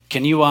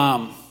Can you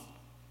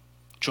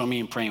join me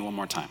in praying one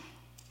more time?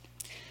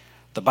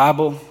 The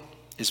Bible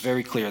is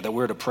very clear that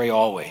we're to pray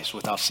always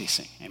without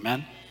ceasing.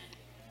 Amen?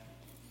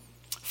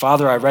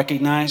 Father, I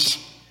recognize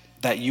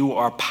that you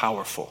are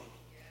powerful,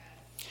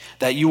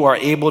 that you are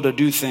able to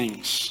do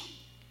things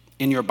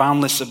in your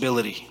boundless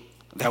ability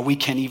that we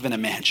can't even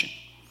imagine.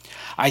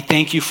 I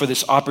thank you for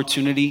this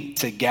opportunity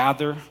to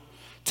gather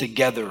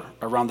together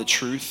around the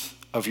truth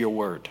of your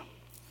word.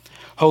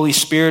 Holy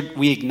Spirit,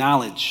 we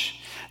acknowledge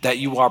that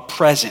you are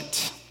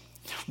present,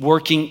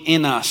 working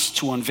in us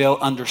to unveil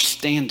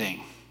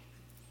understanding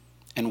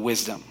and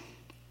wisdom.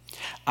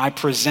 I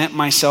present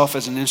myself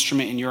as an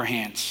instrument in your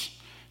hands.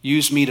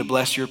 Use me to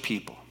bless your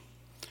people.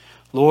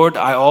 Lord,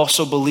 I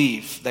also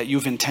believe that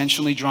you've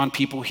intentionally drawn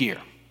people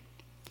here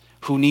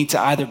who need to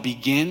either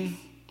begin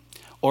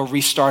or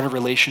restart a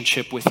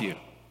relationship with you.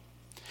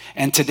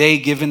 And today,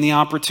 given the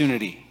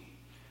opportunity,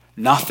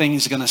 nothing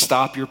is going to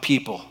stop your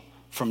people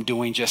from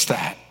doing just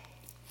that.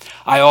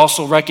 I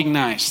also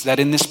recognize that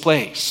in this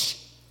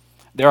place,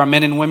 there are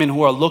men and women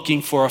who are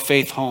looking for a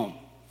faith home,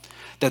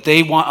 that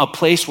they want a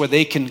place where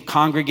they can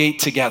congregate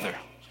together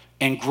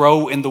and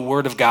grow in the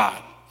Word of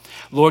God.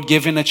 Lord,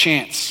 given a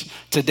chance,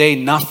 today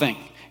nothing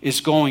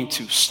is going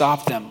to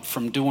stop them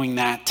from doing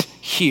that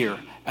here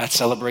at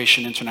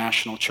Celebration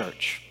International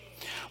Church.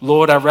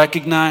 Lord, I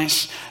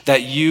recognize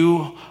that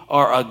you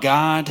are a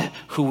God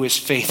who is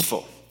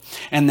faithful,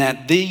 and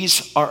that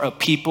these are a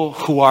people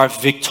who are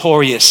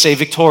victorious. Say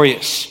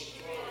victorious.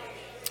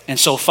 And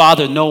so,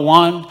 Father, no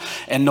one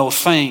and no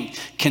thing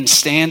can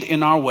stand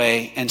in our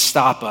way and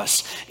stop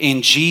us.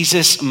 In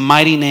Jesus'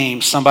 mighty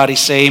name, somebody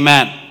say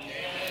amen.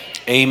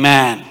 Amen.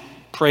 Amen.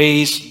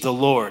 Praise the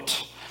Lord.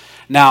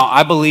 Now,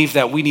 I believe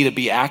that we need to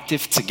be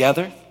active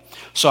together.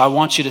 So I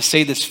want you to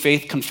say this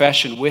faith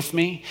confession with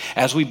me.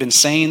 As we've been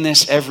saying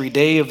this every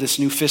day of this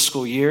new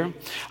fiscal year,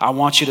 I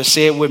want you to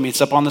say it with me.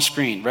 It's up on the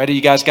screen. Ready?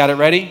 You guys got it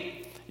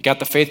ready? You got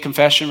the faith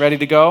confession ready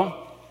to go?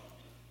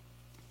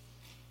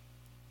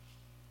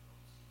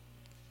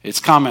 It's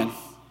coming.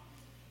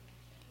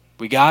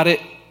 We got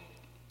it?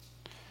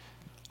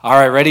 All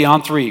right, ready?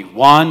 On three.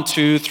 1,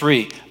 2,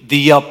 3.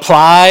 The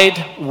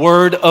applied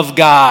word of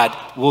God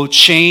will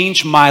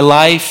change my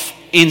life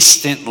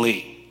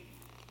instantly.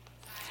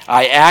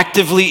 I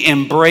actively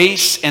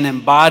embrace and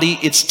embody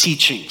its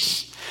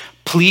teachings.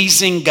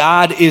 Pleasing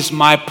God is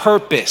my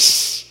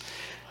purpose.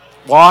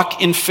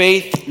 Walk in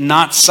faith,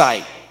 not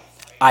sight.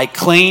 I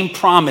claim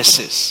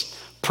promises,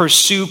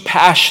 pursue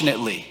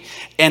passionately,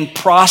 and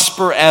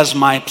prosper as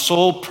my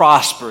soul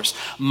prospers.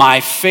 My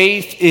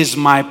faith is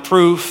my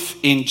proof.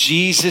 In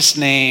Jesus'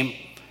 name,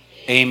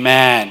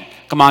 amen.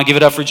 Come on, give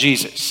it up for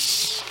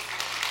Jesus.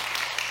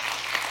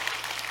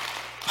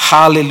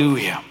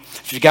 Hallelujah.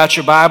 If you got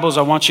your Bibles,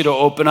 I want you to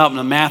open up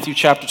to Matthew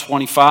chapter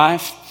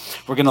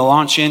 25. We're going to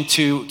launch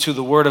into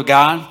the Word of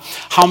God.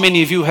 How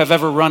many of you have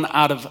ever run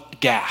out of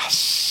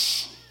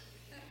gas?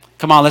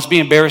 Come on, let's be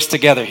embarrassed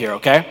together here,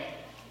 okay?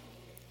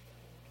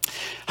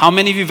 How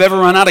many of you have ever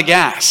run out of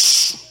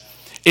gas?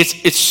 It's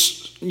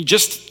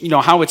just,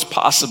 how it's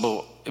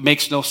possible. It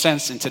makes no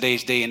sense in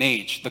today's day and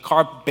age. The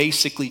car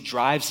basically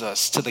drives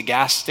us to the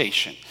gas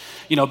station.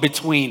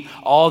 Between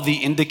all the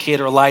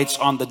indicator lights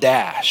on the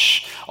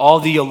dash,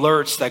 all the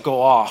alerts that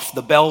go off,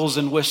 the bells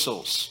and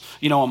whistles.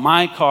 In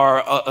my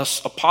car, a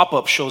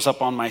pop-up shows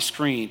up on my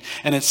screen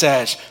and it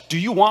says, "Do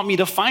you want me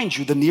to find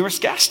you the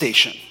nearest gas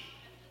station?"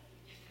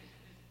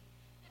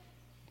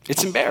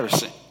 It's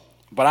embarrassing,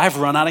 but I've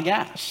run out of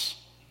gas.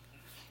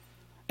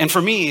 And for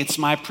me, it's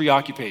my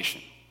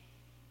preoccupation.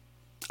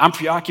 I'm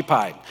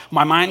preoccupied.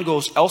 My mind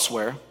goes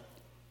elsewhere,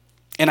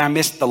 and I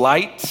miss the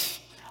light,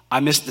 I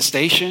miss the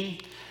station.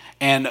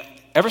 And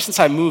ever since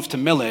I moved to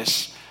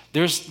Millis,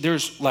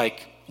 there's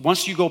like,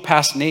 once you go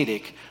past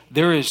Natick,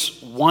 there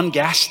is one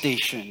gas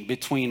station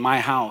between my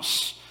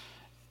house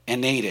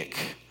and Natick.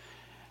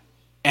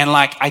 And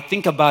I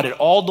think about it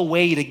all the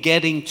way to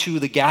getting to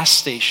the gas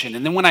station.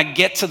 And then when I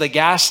get to the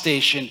gas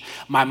station,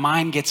 my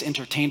mind gets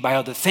entertained by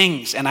other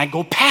things, and I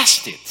go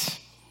past it.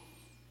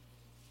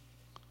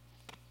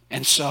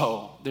 And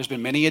so there's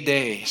been many a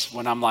days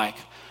when I'm like,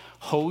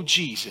 "Oh,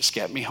 Jesus,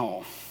 get me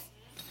home."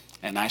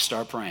 And I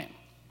start praying.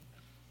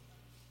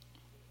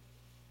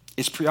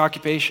 It's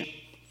preoccupation.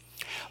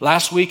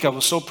 Last week, I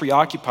was so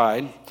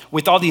preoccupied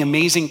with all the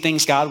amazing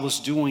things God was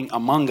doing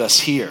among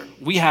us here.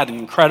 We had an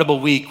incredible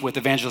week with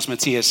Evangelist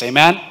Matthias.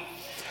 Amen?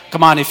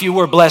 Come on, if you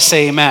were blessed,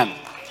 say amen.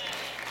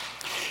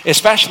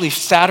 Especially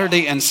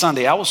Saturday and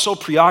Sunday. I was so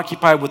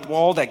preoccupied with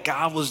all that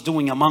God was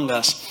doing among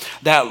us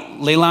that,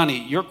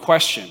 Leilani, your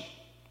question,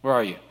 where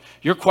are you?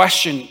 Your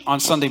question on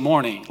Sunday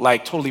morning,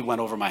 totally went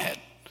over my head.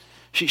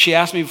 She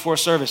asked me before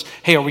service,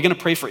 "Hey, are we going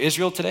to pray for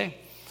Israel today?"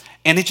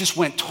 And it just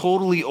went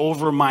totally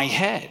over my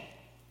head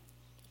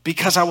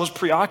because I was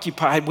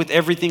preoccupied with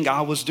everything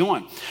God was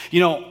doing.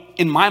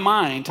 In my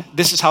mind,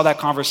 this is how that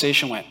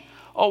conversation went.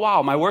 Oh,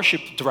 wow, my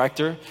worship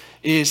director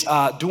is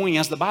doing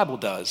as the Bible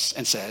does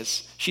and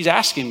says. She's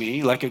asking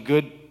me, like a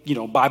good,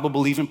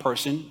 Bible-believing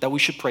person, that we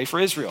should pray for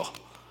Israel.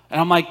 And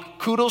I'm like,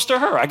 kudos to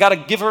her. I got to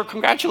give her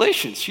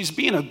congratulations. She's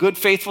being a good,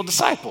 faithful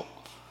disciple.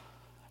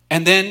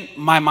 And then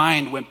my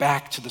mind went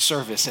back to the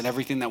service and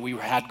everything that we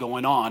had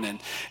going on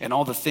and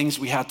all the things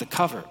we had to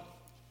cover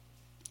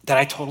that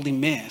I totally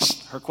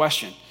missed her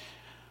question.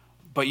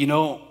 But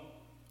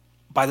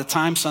by the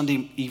time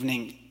Sunday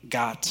evening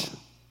got,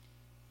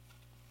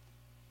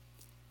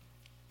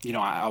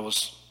 I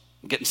was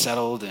getting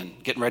settled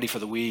and getting ready for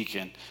the week,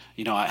 and,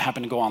 I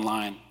happened to go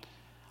online.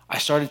 I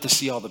started to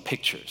see all the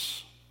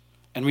pictures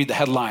and read the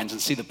headlines and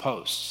see the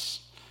posts.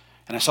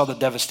 And I saw the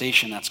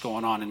devastation that's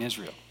going on in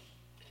Israel.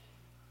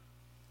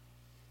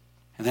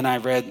 And then I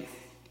read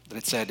that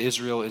it said,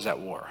 Israel is at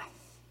war.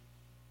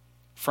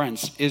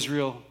 Friends,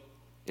 Israel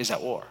is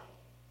at war.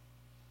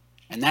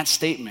 And that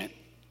statement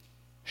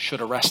should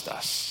arrest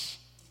us.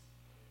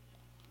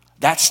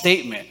 That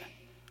statement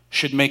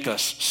should make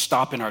us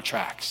stop in our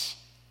tracks.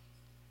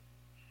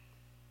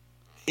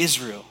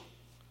 Israel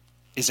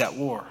is at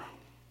war.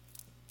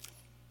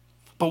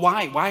 But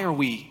why are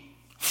we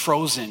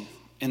frozen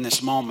in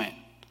this moment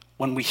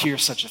when we hear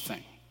such a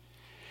thing?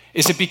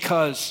 Is it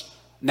because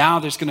now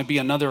there's going to be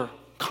another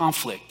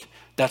conflict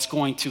that's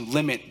going to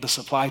limit the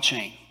supply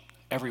chain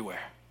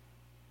everywhere?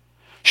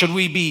 Should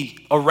we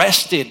be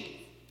arrested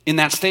in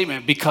that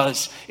statement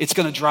because it's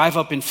going to drive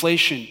up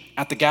inflation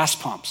at the gas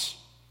pumps?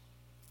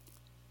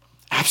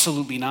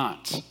 Absolutely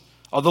not.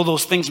 Although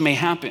those things may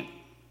happen.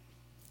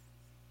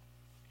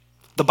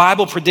 The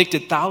Bible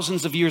predicted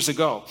thousands of years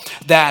ago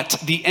that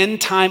the end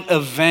time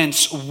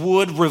events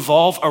would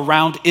revolve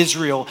around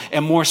Israel,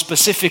 and more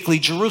specifically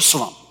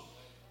Jerusalem.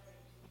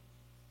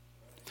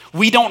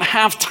 We don't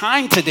have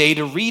time today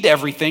to read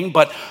everything,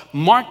 but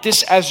mark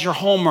this as your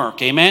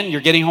homework. Amen?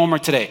 You're getting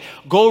homework today.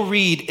 Go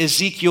read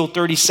Ezekiel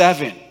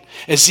 37,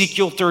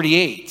 Ezekiel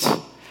 38,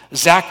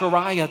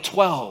 Zechariah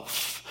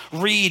 12.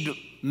 Read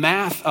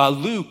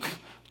Luke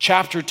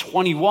chapter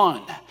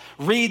 21.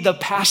 Read the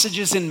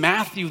passages in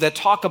Matthew that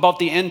talk about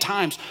the end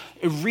times.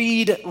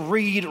 Read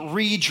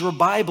your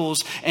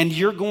Bibles, and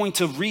you're going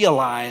to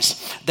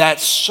realize that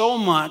so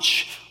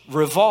much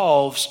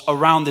revolves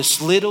around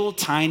this little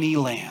tiny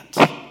land.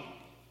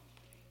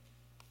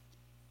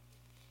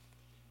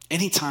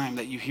 Anytime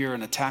that you hear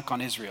an attack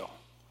on Israel,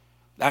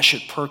 that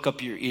should perk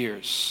up your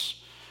ears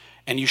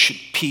and you should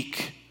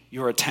pique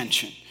your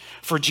attention.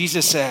 For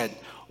Jesus said,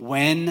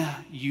 when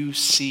you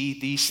see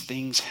these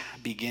things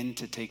begin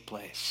to take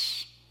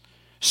place,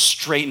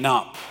 straighten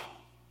up,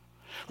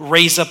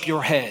 raise up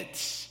your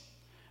heads,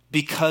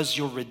 because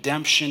your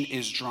redemption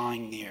is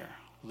drawing near.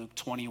 Luke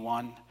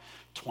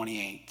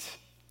 21:28.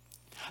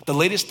 The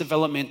latest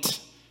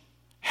development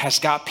has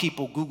got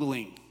people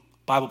Googling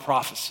Bible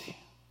prophecy.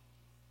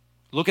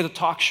 Look at the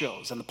talk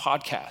shows and the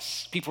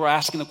podcasts. People are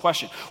asking the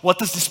question, what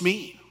does this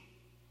mean?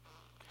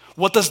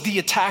 What does the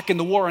attack and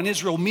the war on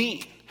Israel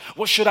mean?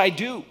 What should I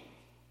do?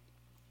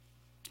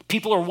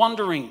 People are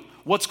wondering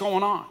what's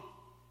going on.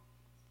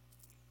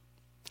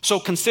 So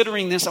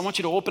considering this, I want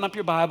you to open up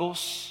your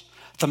Bibles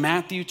to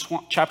Matthew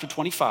chapter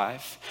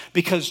 25,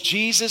 because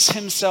Jesus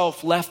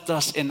himself left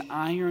us an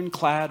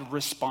ironclad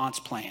response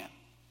plan.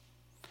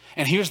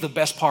 And here's the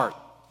best part.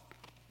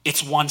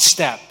 It's one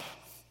step.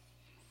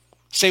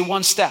 Say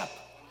one step.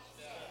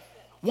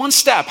 One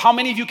step. How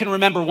many of you can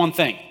remember one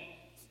thing?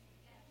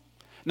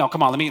 No,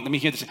 come on, let me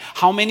hear this.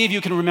 How many of you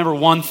can remember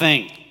one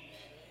thing?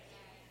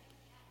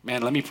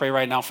 Man, let me pray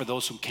right now for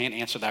those who can't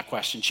answer that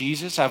question.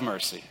 Jesus, have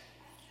mercy.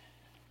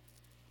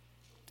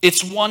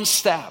 It's one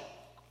step.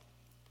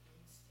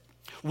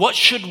 What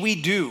should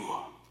we do?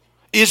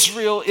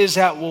 Israel is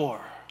at war.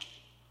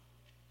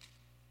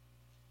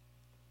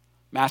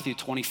 Matthew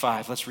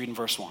 25, let's read in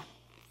verse 1.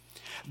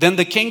 Then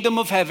the kingdom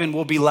of heaven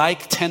will be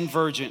like 10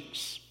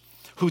 virgins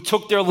who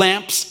took their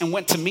lamps and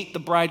went to meet the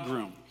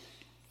bridegroom.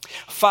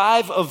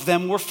 5 of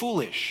them were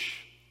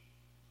foolish,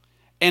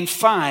 and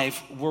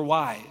 5 were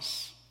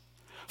wise.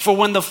 For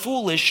when the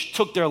foolish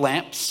took their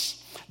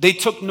lamps, they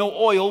took no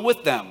oil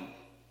with them.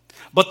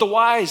 But the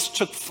wise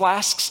took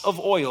flasks of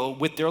oil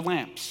with their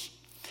lamps.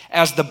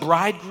 As the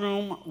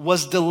bridegroom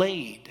was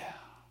delayed,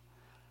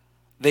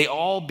 they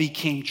all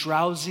became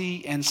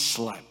drowsy and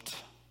slept.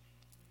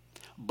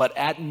 But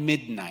at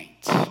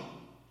midnight,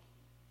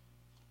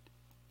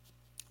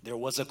 there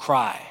was a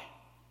cry.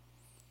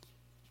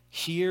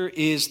 Here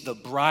is the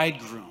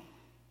bridegroom.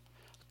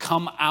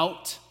 Come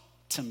out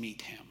to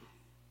meet him.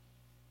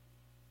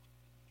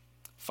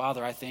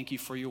 Father, I thank you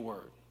for your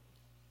word.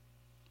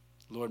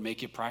 Lord,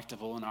 make it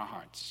practical in our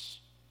hearts.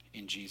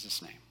 In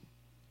Jesus' name.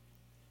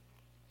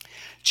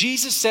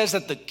 Jesus says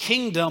that the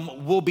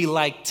kingdom will be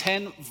like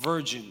 10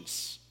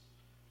 virgins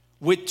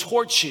with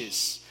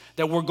torches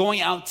that were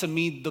going out to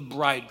meet the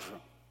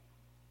bridegroom.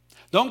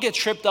 Don't get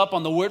tripped up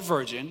on the word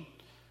virgin.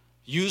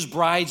 Use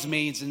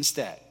bridesmaids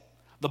instead.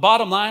 The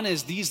bottom line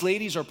is these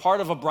ladies are part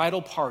of a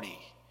bridal party,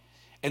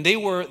 and they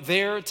were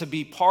there to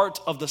be part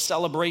of the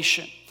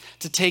celebration,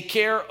 to take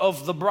care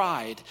of the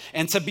bride,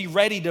 and to be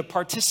ready to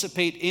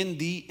participate in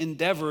the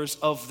endeavors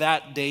of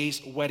that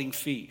day's wedding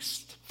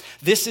feast.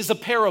 This is a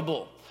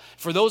parable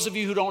For those of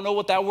you who don't know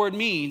what that word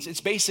means,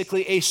 it's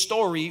basically a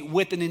story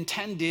with an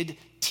intended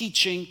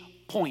teaching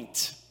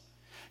point.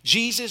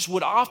 Jesus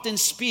would often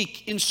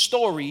speak in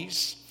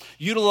stories,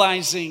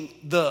 utilizing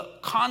the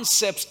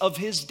concepts of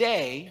his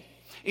day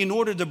in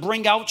order to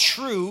bring out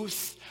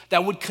truth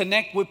that would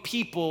connect with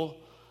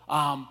people,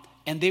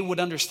 and they would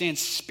understand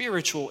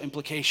spiritual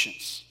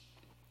implications.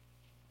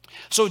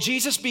 So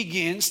Jesus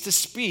begins to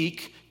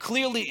speak,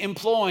 clearly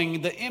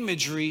employing the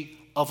imagery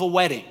of a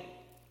wedding.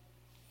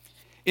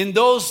 In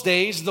those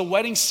days, the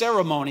wedding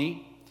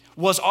ceremony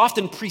was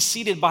often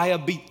preceded by a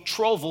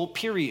betrothal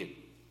period.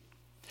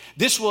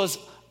 This was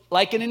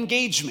like an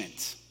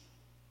engagement,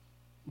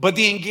 but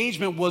the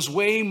engagement was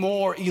way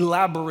more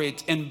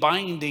elaborate and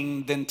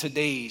binding than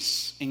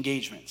today's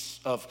engagements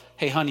of,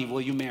 hey honey,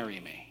 will you marry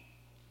me?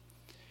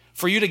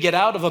 For you to get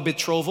out of a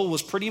betrothal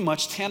was pretty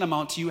much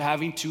tantamount to you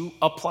having to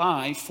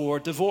apply for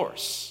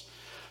divorce.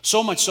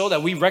 So much so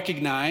that we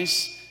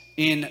recognize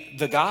in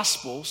the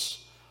Gospels,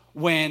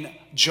 when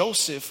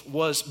Joseph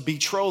was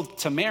betrothed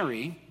to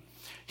Mary,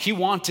 he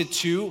wanted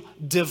to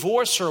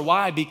divorce her.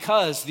 Why?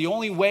 Because the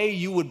only way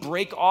you would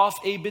break off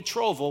a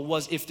betrothal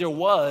was if there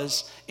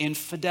was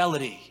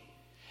infidelity.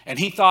 And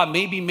he thought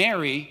maybe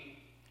Mary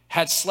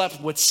had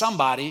slept with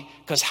somebody,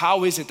 because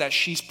how is it that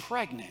she's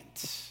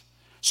pregnant?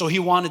 So he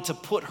wanted to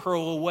put her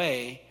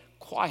away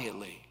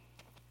quietly.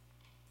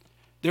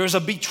 There's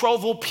a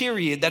betrothal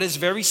period that is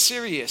very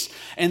serious.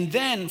 And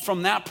then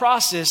from that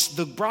process,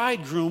 the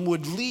bridegroom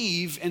would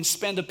leave and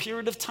spend a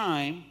period of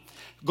time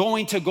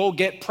going to go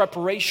get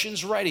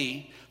preparations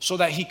ready so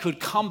that he could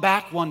come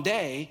back one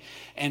day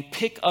and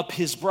pick up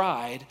his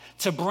bride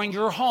to bring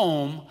her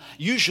home,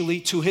 usually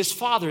to his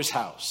father's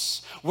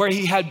house, where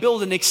he had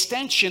built an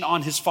extension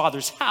on his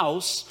father's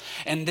house,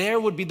 and there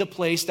would be the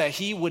place that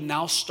he would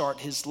now start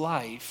his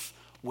life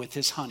with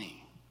his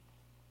honey.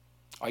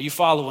 Are you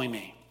following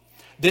me?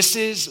 This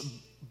is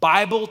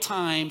Bible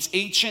times,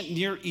 ancient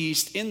Near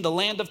East, in the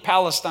land of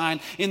Palestine,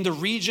 in the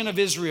region of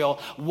Israel,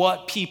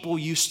 what people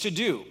used to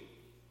do.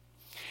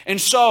 And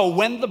so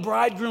when the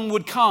bridegroom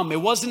would come, it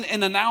wasn't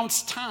an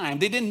announced time.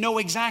 They didn't know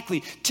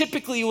exactly.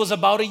 Typically it was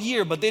about a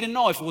year, but they didn't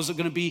know if it was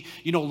going to be,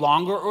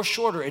 longer or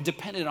shorter. It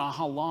depended on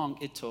how long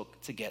it took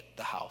to get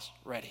the house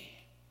ready,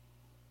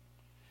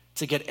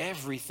 to get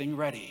everything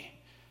ready.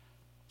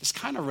 This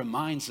kind of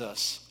reminds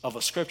us of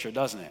a scripture,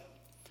 doesn't it?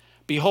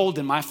 Behold,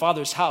 in my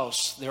Father's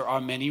house there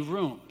are many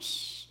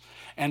rooms.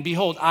 And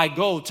behold, I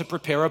go to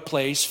prepare a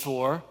place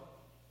for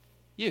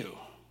you.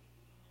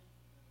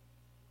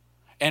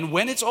 And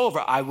when it's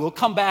over, I will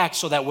come back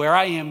so that where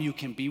I am, you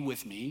can be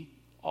with me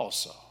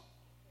also.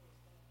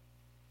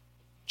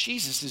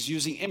 Jesus is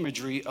using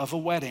imagery of a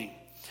wedding.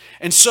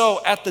 And so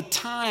at the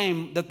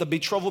time that the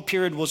betrothal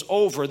period was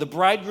over, the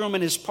bridegroom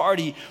and his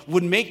party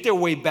would make their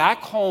way back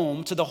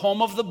home to the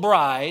home of the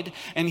bride,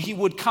 and he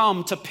would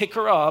come to pick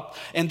her up,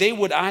 and they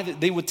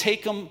would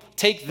take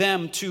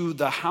them to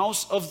the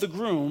house of the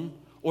groom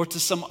or to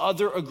some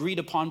other agreed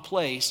upon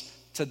place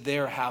to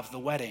there have the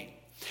wedding.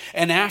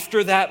 And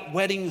after that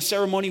wedding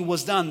ceremony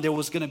was done, there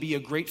was going to be a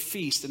great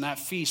feast, and that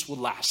feast would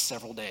last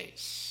several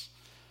days.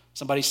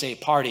 Somebody say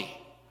party.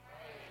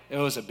 It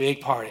was a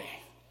big party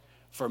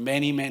for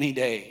many, many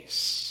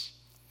days.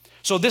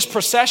 So this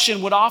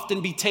procession would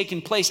often be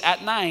taking place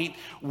at night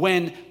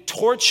when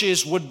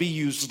torches would be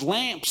used,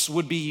 lamps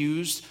would be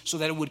used so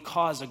that it would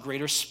cause a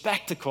greater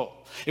spectacle.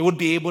 It would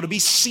be able to be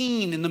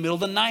seen in the middle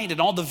of the night,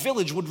 and all the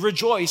village would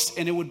rejoice,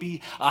 and it would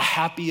be a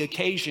happy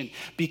occasion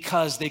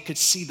because they could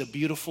see the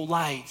beautiful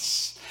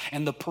lights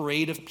and the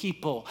parade of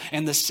people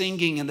and the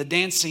singing and the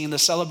dancing and the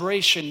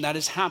celebration that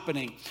is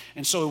happening.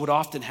 And so it would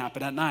often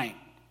happen at night.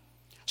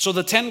 So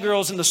the 10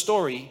 girls in the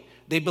story,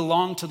 they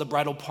belong to the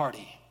bridal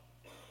party,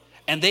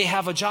 and they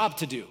have a job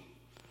to do.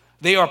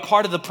 They are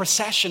part of the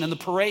procession and the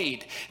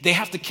parade. They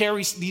have to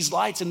carry these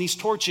lights and these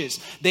torches.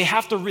 They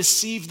have to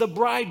receive the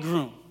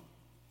bridegroom.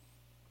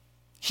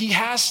 He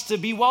has to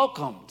be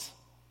welcomed.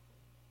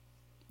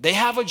 They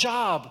have a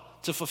job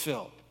to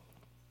fulfill.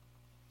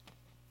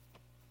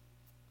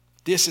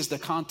 This is the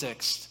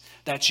context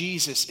that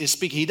Jesus is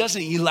speaking. He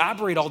doesn't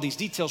elaborate all these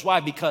details. Why?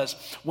 Because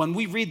when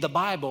we read the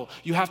Bible,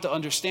 you have to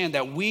understand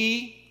that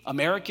we,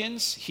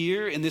 Americans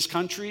here in this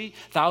country,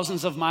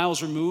 thousands of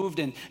miles removed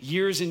and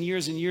years and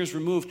years and years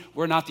removed,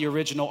 we're not the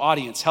original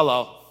audience.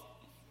 Hello.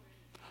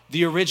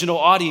 The original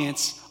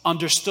audience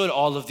understood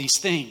all of these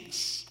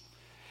things.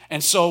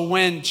 And so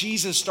when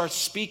Jesus starts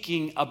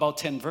speaking about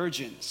 10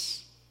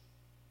 virgins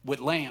with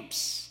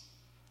lamps,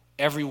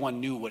 everyone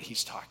knew what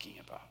he's talking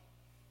about.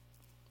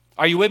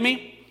 Are you with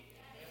me?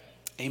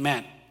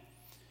 Amen.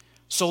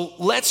 So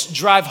let's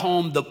drive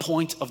home the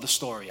point of the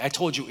story. I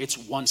told you it's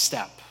one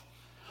step.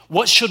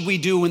 What should we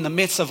do in the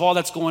midst of all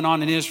that's going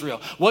on in Israel?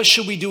 What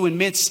should we do in the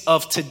midst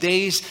of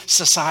today's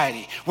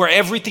society where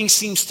everything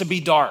seems to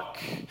be dark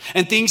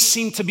and things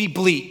seem to be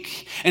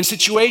bleak and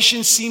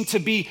situations seem to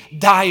be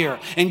dire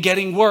and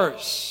getting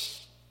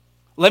worse?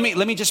 Let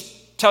me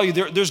just tell you,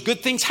 there's good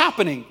things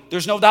happening.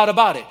 There's no doubt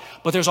about it.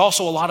 But there's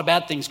also a lot of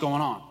bad things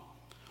going on.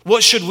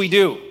 What should we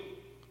do?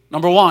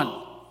 Number one,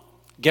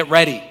 get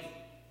ready.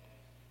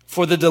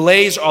 for the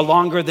delays are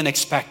longer than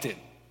expected.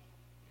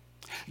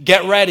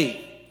 Get ready,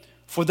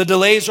 for the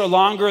delays are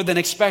longer than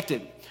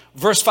expected.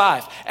 Verse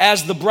 5,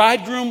 as the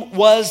bridegroom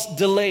was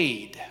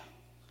delayed,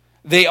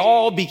 they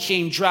all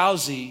became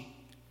drowsy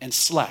and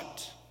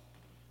slept.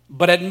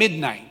 But at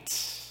midnight,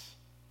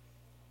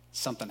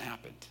 something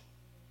happened.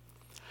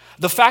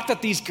 The fact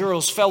that these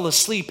girls fell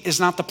asleep is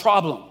not the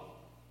problem.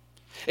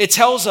 It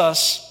tells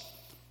us,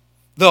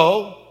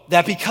 though,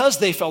 that because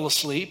they fell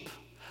asleep,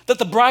 that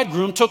the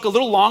bridegroom took a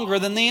little longer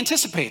than they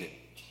anticipated.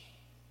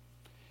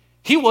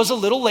 He was a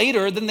little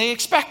later than they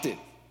expected.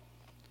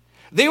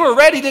 They were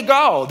ready to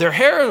go. Their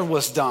hair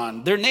was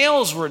done. Their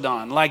nails were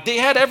done. Like, they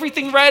had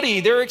everything ready.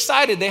 They were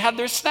excited. They had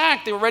their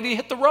snack. They were ready to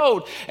hit the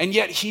road. And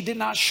yet he did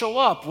not show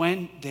up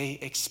when they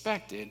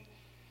expected.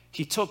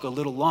 He took a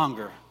little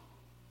longer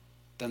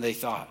than they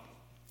thought.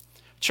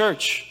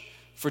 Church,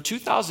 for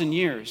 2,000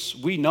 years,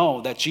 we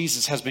know that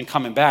Jesus has been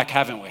coming back,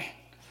 haven't we?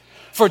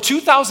 For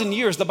 2,000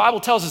 years, the Bible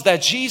tells us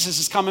that Jesus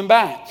is coming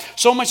back.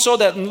 So much so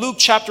that in Luke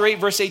chapter 8,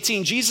 verse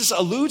 18, Jesus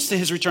alludes to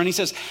his return. He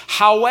says,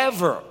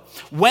 however,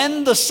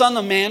 when the Son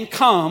of Man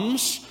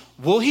comes,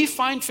 will he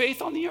find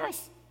faith on the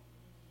earth?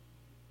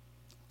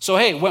 So,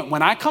 hey,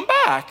 when I come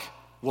back,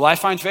 will I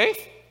find faith?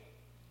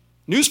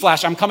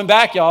 Newsflash, I'm coming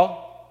back,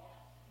 y'all.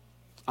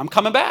 I'm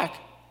coming back.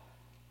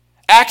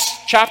 Acts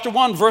chapter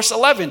 1, verse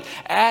 11,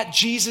 at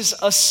Jesus'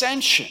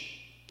 ascension,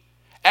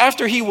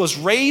 after he was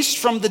raised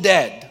from the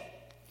dead,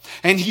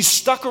 and he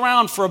stuck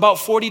around for about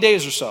 40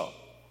 days or so,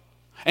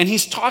 and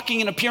he's talking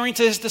and appearing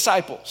to his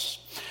disciples.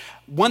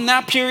 When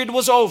that period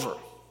was over,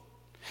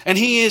 and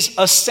he is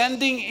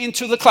ascending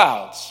into the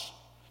clouds,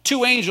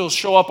 two angels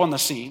show up on the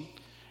scene,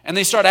 and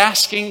they start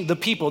asking the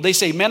people, they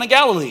say, men of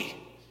Galilee,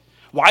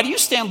 why do you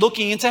stand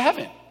looking into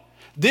heaven?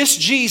 This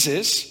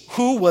Jesus,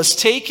 who was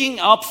taking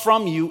up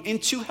from you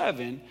into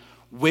heaven,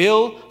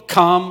 will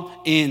come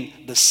in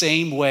the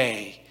same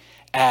way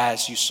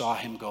as you saw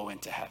him go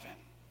into heaven.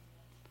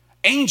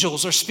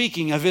 Angels are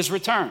speaking of his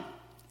return.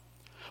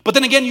 But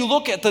then again, you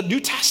look at the New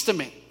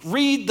Testament,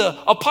 read the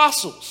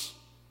apostles,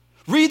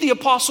 read the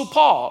Apostle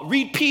Paul,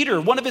 read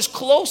Peter, one of his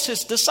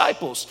closest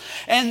disciples.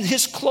 And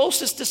his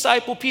closest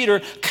disciple,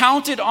 Peter,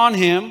 counted on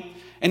him.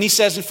 And he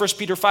says in 1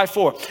 Peter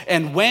 5:4,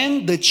 and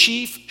when the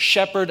chief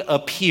shepherd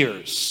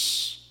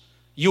appears,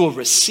 you will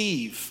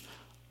receive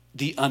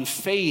the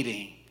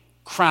unfading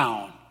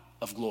crown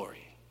of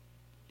glory.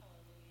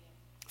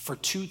 For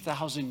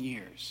 2,000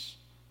 years,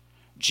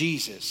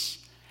 Jesus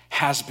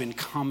has been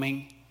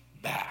coming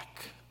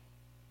back.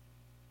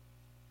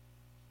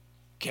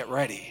 Get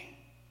ready,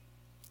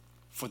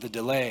 for the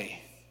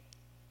delay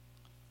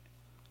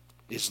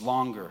is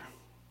longer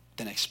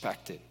than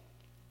expected.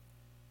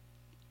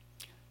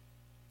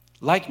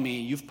 Like me,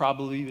 you've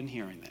probably been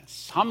hearing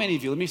this. How many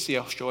of you, let me see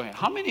a show of hands.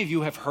 How many of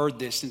you have heard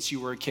this since you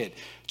were a kid?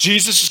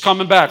 Jesus is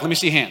coming back. Let me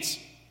see hands.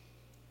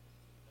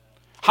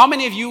 How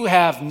many of you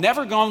have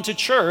never gone to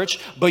church,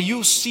 but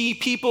you see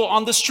people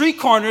on the street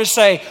corners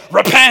say,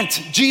 repent,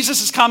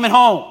 Jesus is coming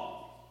home?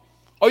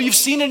 Or you've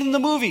seen it in the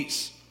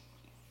movies.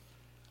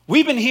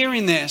 We've been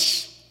hearing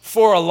this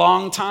for a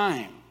long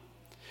time.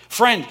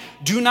 Friend,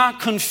 do not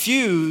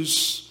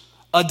confuse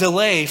a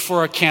delay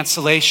for a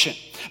cancellation.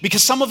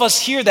 Because some of us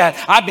hear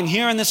that, I've been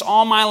hearing this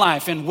all my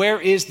life, and where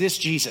is this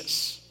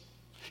Jesus?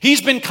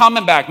 He's been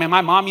coming back, man.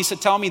 My mom used to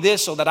tell me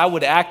this so that I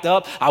would act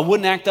up. I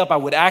wouldn't act up. I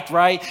would act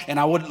right, and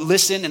I would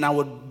listen, and I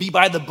would be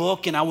by the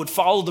book, and I would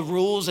follow the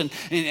rules. And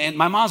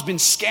my mom's been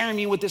scaring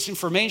me with this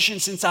information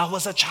since I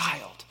was a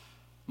child.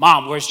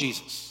 Mom, where's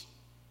Jesus?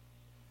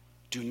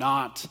 Do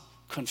not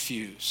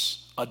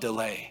confuse a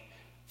delay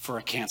for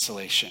a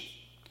cancellation.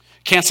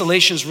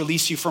 Cancellations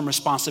release you from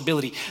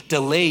responsibility.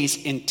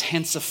 Delays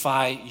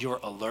intensify your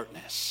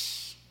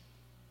alertness.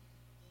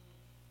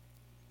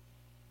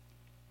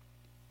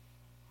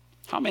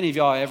 How many of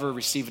y'all ever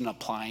received an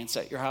appliance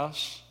at your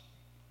house?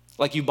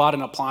 Like you bought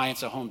an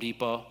appliance at Home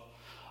Depot,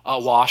 a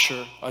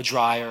washer, a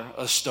dryer,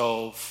 a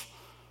stove.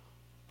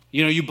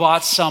 You know, you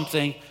bought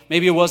something,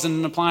 maybe it wasn't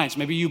an appliance,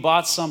 maybe you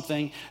bought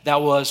something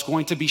that was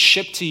going to be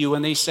shipped to you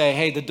and they say,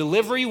 hey, the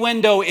delivery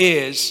window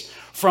is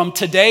from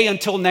today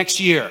until next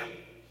year.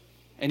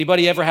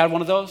 Anybody ever had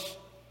one of those?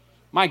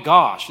 My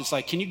gosh, it's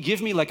like, can you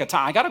give me like a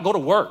time? I got to go to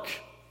work.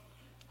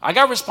 I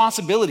got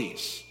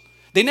responsibilities.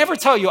 They never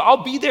tell you,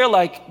 I'll be there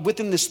like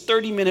within this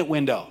 30-minute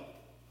window.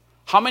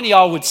 How many of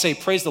y'all would say,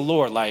 praise the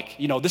Lord, like,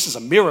 you know, this is a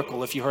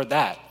miracle if you heard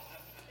that.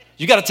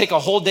 You got to take a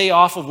whole day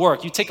off of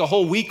work. You take a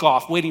whole week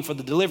off waiting for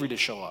the delivery to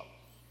show up.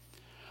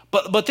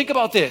 But think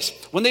about this.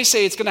 When they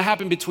say it's going to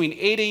happen between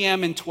 8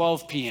 a.m. and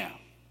 12 p.m.,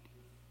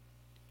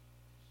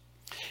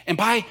 and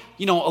by,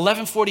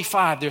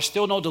 11:45, there's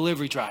still no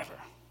delivery driver.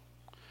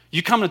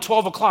 You come to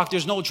 12 o'clock,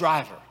 there's no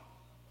driver.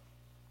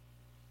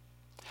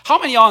 How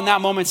many of y'all in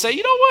that moment say,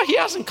 you know what, he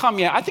hasn't come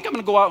yet. I think I'm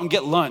going to go out and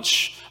get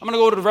lunch. I'm going to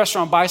go to the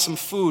restaurant, buy some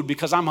food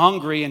because I'm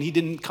hungry and he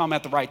didn't come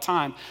at the right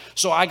time,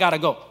 so I got to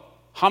go.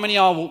 How many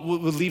of y'all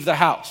would leave the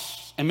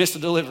house and miss the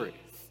delivery?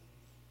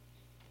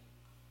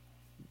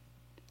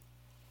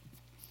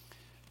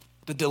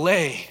 The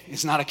delay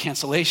is not a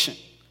cancellation.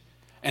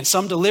 And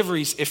some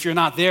deliveries, if you're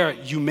not there,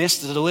 you miss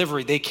the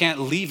delivery. They can't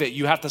leave it.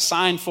 You have to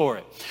sign for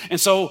it. And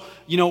so,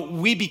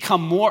 we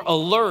become more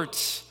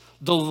alert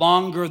the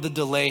longer the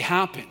delay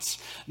happens.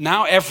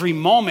 Now, every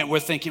moment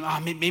we're thinking,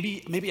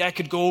 maybe I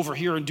could go over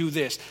here and do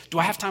this. Do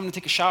I have time to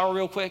take a shower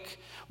real quick?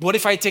 What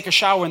if I take a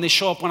shower and they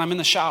show up when I'm in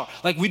the shower?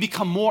 Like, we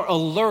become more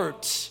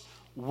alert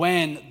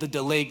when the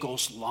delay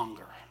goes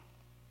longer.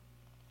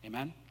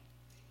 Amen?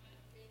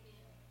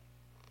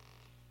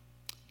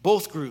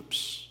 Both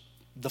groups,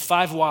 the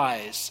 5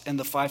 wise and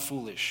the 5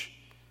 foolish,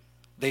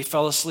 they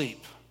fell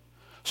asleep.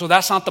 So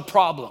that's not the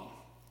problem.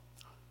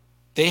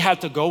 They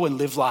had to go and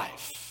live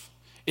life.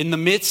 In the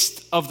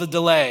midst of the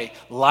delay,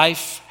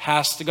 life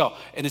has to go.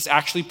 And it's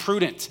actually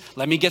prudent.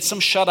 Let me get some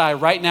shut-eye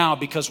right now,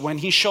 because when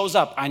he shows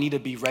up, I need to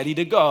be ready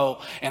to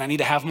go, and I need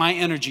to have my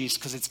energies,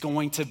 because it's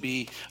going to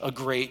be a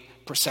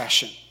great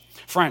procession.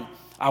 Friend,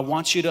 I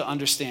want you to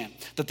understand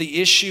that the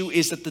issue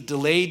is that the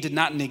delay did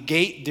not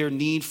negate their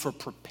need for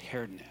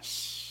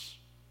preparedness.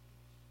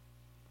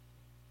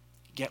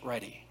 Get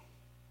ready.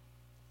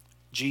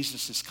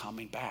 Jesus is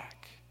coming back.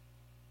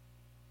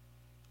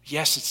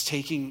 Yes, it's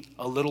taking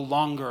a little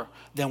longer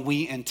than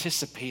we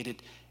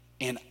anticipated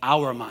in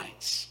our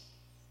minds,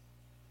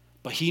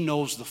 but he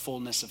knows the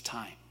fullness of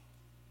time.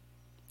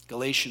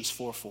 Galatians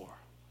 4:4.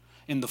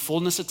 In the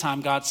fullness of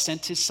time, God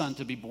sent his son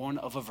to be born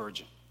of a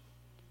virgin.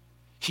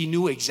 He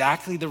knew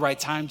exactly the right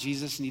time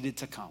Jesus needed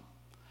to come.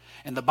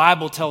 And the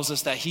Bible tells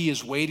us that he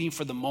is waiting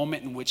for the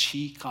moment in which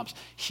he comes.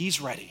 He's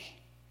ready.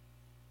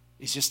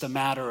 It's just a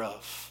matter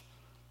of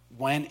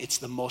when it's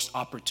the most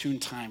opportune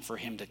time for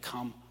him to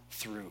come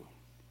through.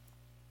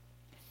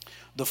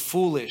 The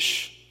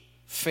foolish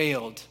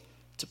failed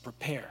to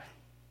prepare.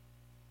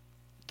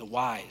 The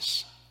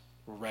wise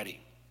were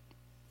ready.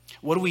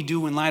 What do we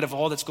do in light of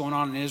all that's going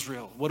on in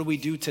Israel? What do we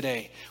do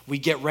today? We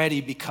get ready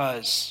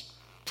because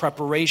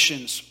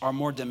preparations are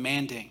more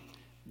demanding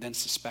than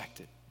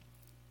suspected.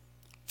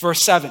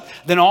 Verse 7,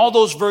 then all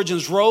those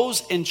virgins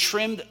rose and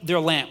trimmed their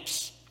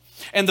lamps.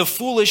 And the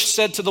foolish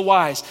said to the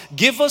wise,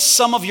 give us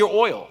some of your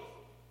oil,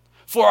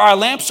 for our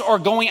lamps are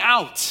going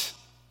out.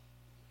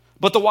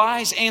 But the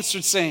wise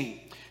answered, saying,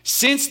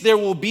 since there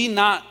will be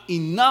not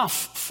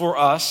enough for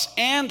us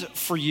and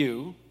for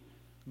you,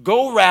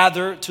 go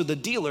rather to the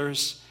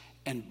dealers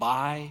and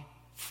buy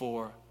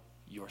for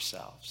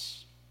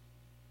yourselves.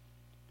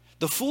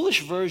 The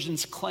foolish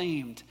virgins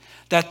claimed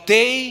that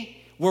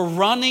they were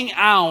running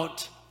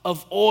out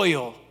of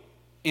oil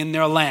in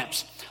their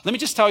lamps. Let me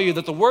just tell you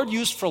that the word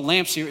used for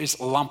lamps here is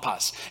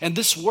lampas. And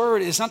this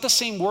word is not the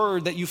same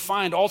word that you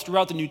find all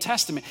throughout the New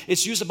Testament.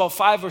 It's used about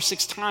 5 or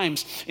 6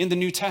 times in the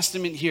New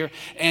Testament here.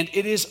 And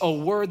it is a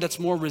word that's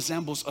more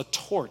resembles a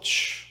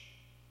torch.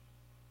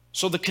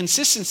 So the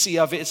consistency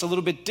of it is a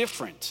little bit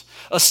different.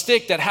 A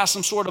stick that has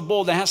some sort of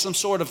bowl, that has some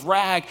sort of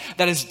rag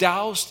that is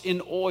doused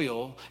in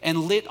oil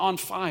and lit on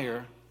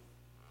fire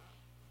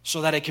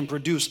so that it can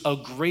produce a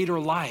greater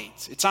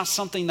light. It's not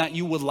something that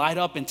you would light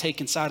up and take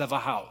inside of a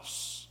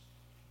house.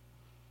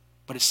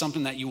 But it's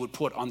something that you would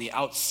put on the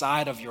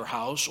outside of your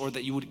house, or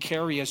that you would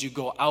carry as you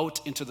go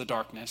out into the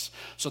darkness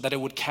so that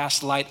it would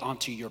cast light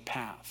onto your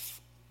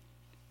path.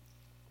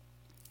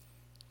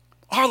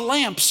 Our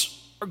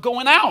lamps are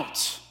going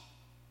out.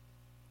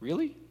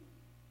 Really?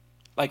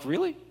 Like,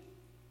 really?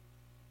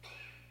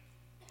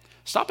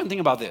 Stop and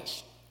think about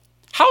this.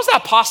 How is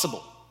that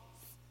possible?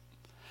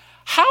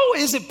 How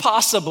is it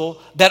possible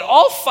that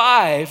all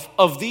 5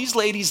 of these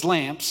ladies'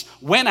 lamps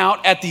went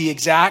out at the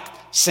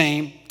exact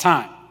same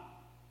time?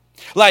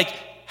 Like,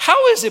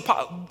 how is it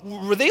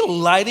were they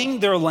lighting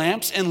their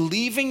lamps and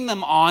leaving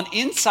them on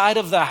inside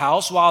of the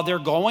house while they're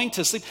going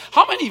to sleep?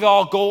 How many of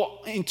y'all go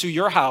into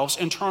your house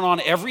and turn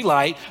on every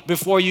light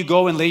before you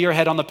go and lay your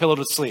head on the pillow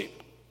to sleep?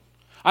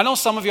 I know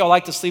some of y'all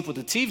like to sleep with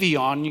the TV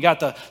on, and you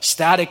got the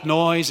static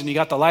noise and you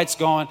got the lights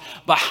going,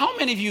 but how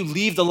many of you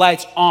leave the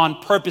lights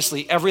on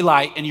purposely, every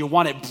light, and you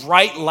want it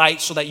bright light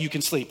so that you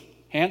can sleep?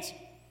 Hands?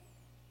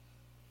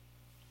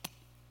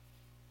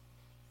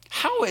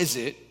 How is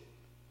it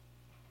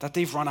that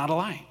they've run out of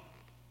light?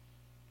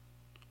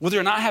 Would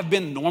there not have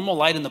been normal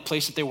light in the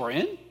place that they were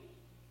in?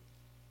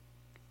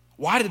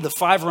 Why did the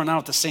 5 run out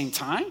at the same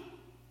time?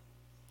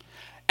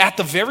 At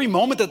the very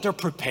moment that they're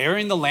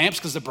preparing the lamps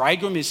because the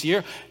bridegroom is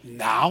here,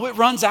 now it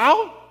runs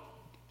out?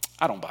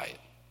 I don't buy it.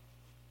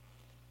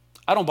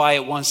 I don't buy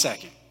it 1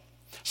 second.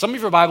 Some of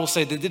your Bibles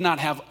say they did not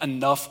have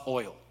enough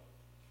oil.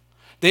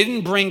 They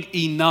didn't bring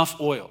enough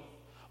oil.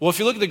 Well, if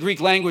you look at the Greek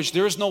language,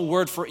 there is no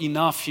word for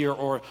enough here,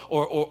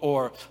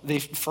 or they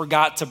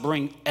forgot to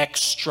bring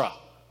extra.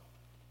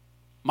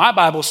 My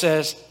Bible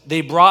says they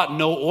brought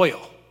no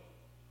oil.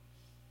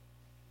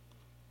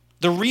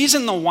 The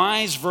reason the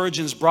wise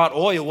virgins brought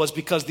oil was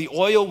because the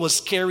oil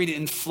was carried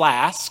in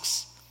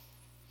flasks,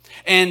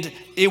 and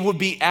it would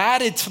be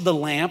added to the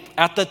lamp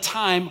at the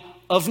time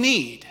of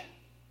need.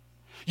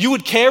 You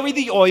would carry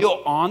the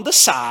oil on the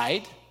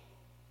side,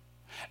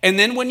 and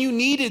then when you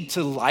needed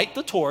to light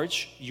the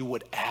torch, you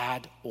would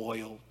add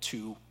oil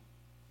to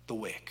the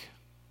wick.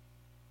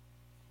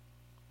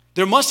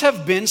 There must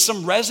have been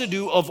some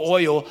residue of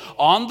oil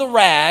on the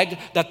rag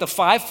that the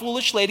 5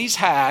 foolish ladies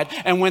had.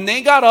 And when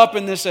they got up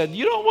and they said,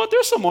 you know what,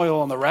 there's some oil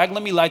on the rag.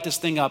 Let me light this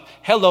thing up.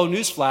 Hello,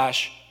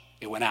 newsflash.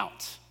 It went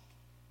out.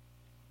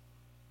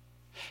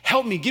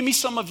 Help me. Give me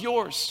some of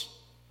yours.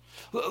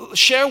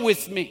 Share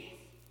with me.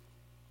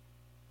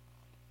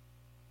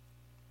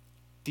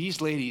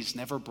 These ladies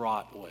never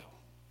brought oil.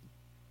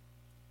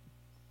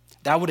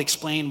 That would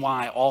explain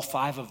why all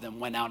 5 of them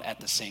went out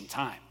at the same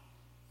time.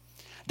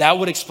 That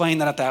would explain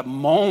that at that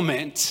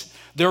moment,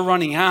 their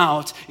running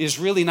out is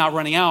really not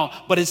running out,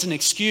 but it's an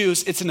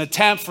excuse. It's an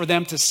attempt for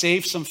them to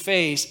save some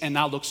face and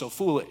not look so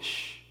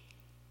foolish.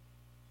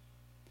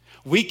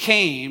 We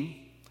came,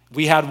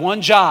 we had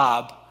one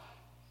job,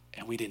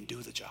 and we didn't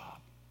do the job.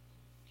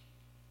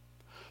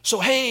 So,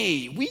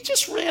 hey, we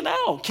just ran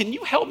out. Can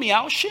you help me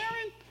out,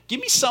 Sharon? Give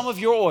me some of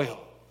your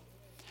oil.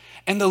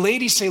 And the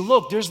ladies say,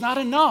 look, there's not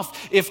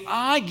enough. If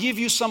I give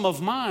you some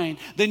of mine,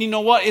 then you know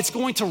what? It's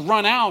going to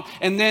run out.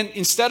 And then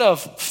instead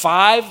of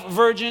 5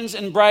 virgins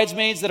and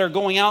bridesmaids that are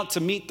going out to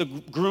meet the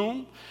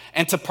groom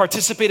and to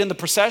participate in the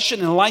procession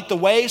and light the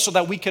way so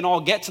that we can all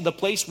get to the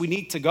place we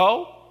need to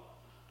go,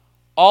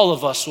 all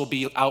of us will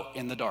be out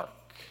in the dark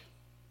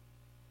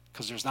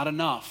because there's not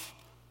enough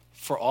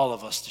for all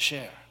of us to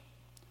share.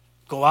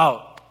 Go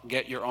out,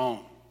 get your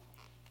own.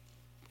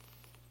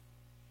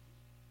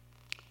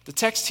 The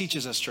text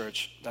teaches us,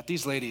 church, that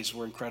these ladies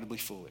were incredibly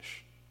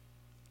foolish.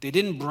 They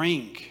didn't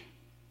bring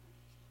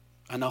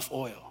enough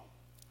oil.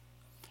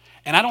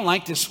 And I don't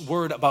like this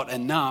word about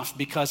enough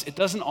because it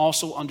doesn't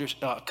also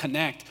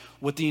connect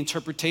with the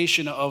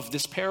interpretation of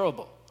this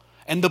parable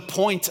and the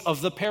point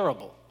of the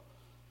parable.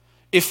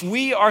 If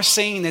we are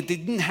saying that they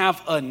didn't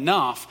have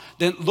enough,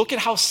 then look at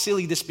how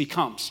silly this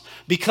becomes.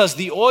 Because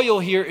the oil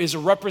here is a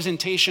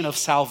representation of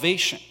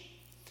salvation.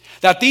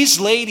 That these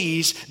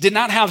ladies did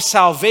not have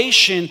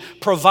salvation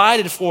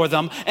provided for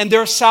them, and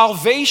their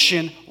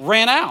salvation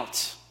ran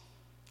out.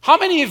 How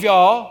many of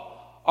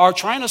y'all are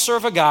trying to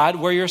serve a God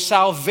where your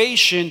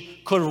salvation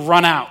could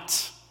run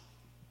out?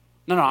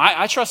 No,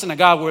 I trust in a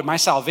God where my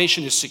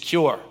salvation is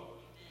secure,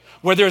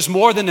 where there's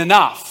more than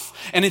enough,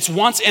 and it's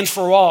once and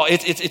for all.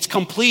 It's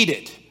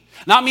completed.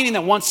 Not meaning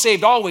that once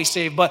saved, always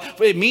saved,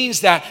 but it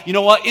means that, you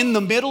know what, in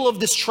the middle of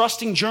this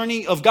trusting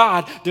journey of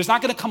God, there's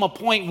not going to come a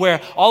point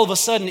where all of a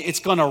sudden it's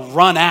going to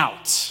run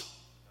out.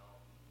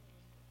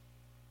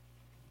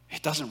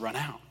 It doesn't run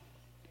out.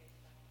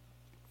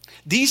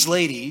 These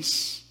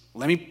ladies,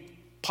 let me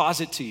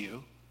posit to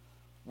you,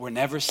 were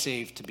never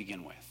saved to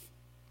begin with.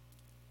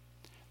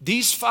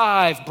 These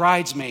 5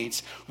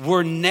 bridesmaids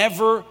were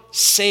never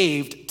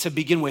saved to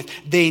begin with.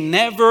 They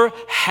never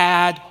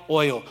had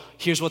oil.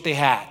 Here's what they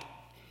had.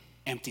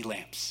 Empty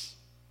lamps.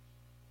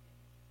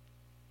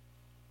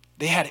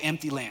 They had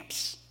empty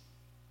lamps.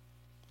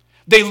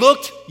 They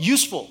looked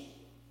useful.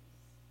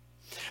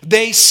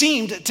 They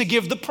seemed to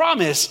give the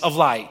promise of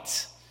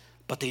light,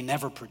 but they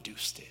never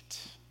produced it.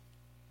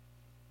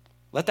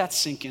 Let that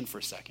sink in for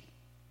a second.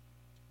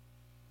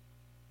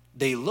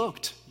 They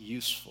looked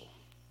useful.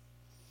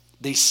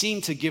 They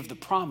seemed to give the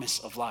promise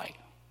of light,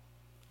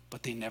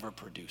 but they never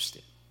produced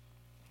it.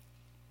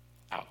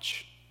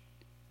 Ouch.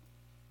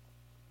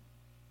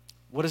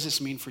 What does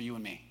this mean for you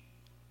and me?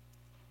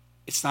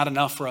 It's not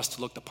enough for us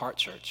to look the part,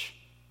 church.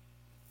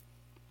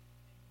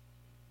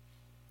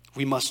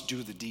 We must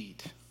do the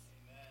deed.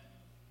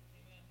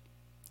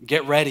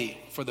 Get ready,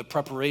 for the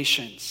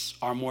preparations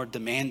are more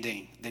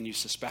demanding than you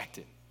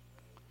suspected.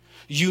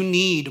 You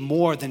need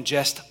more than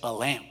just a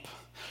lamp.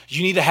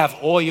 You need to have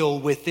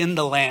oil within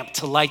the lamp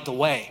to light the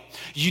way.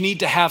 You need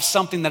to have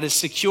something that is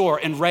secure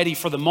and ready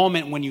for the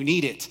moment when you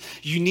need it.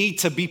 You need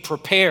to be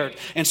prepared.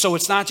 And so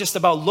it's not just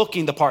about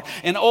looking the part.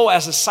 And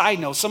as a side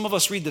note, some of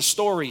us read the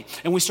story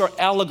and we start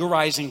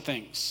allegorizing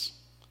things.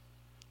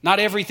 Not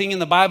everything in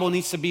the Bible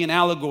needs to be an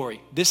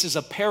allegory. This is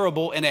a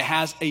parable and it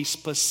has a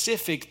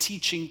specific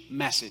teaching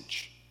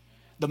message.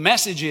 The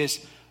message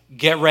is,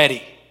 get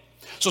ready.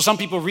 So some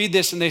people read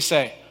this and they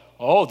say,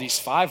 oh, these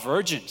 5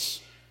 virgins.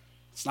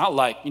 It's not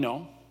like,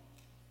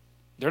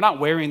 they're not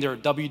wearing their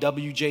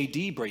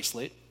WWJD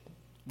bracelet.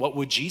 What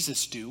would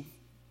Jesus do?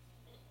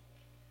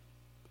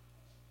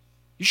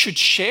 You should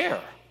share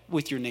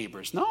with your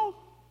neighbors. No,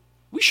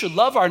 we should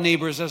love our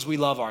neighbors as we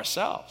love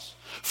ourselves.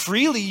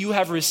 Freely you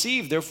have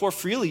received, therefore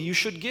freely you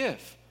should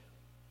give.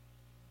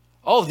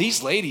 Oh,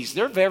 these ladies,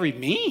 they're very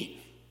mean.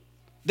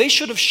 They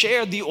should have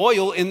shared the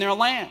oil in their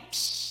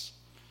lamps.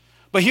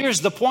 But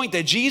here's the point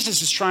that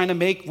Jesus is trying to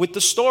make with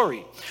the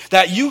story.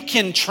 That you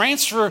can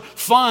transfer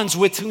funds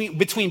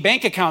between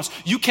bank accounts.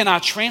 You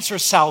cannot transfer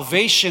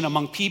salvation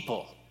among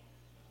people.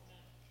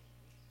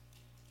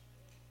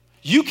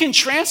 You can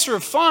transfer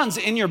funds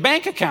in your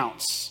bank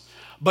accounts,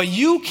 but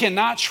you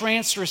cannot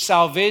transfer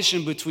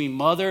salvation between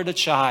mother to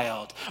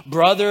child,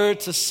 brother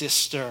to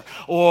sister,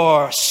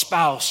 or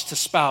spouse to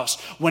spouse.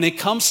 When it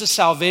comes to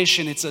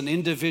salvation, it's an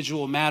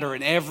individual matter,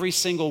 and every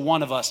single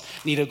one of us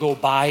need to go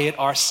buy it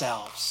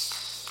ourselves.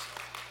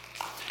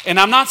 And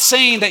I'm not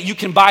saying that you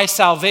can buy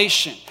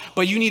salvation, but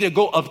but you need to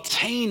go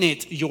obtain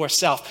it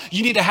yourself.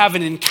 You need to have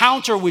an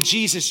encounter with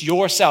Jesus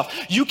yourself.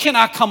 You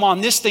cannot come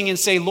on this thing and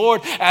say,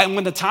 Lord, and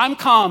when the time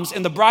comes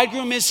and the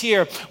bridegroom is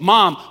here,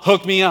 Mom,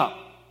 hook me up.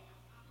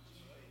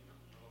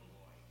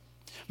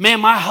 Man,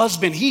 my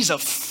husband, he's a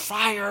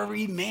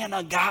fiery man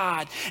of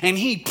God, and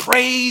he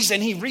prays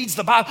and he reads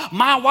the Bible.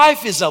 My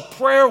wife is a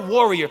prayer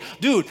warrior.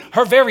 Dude,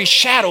 her very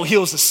shadow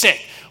heals the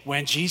sick.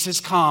 When Jesus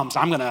comes,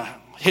 I'm going to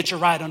hit you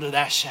right under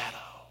that shadow.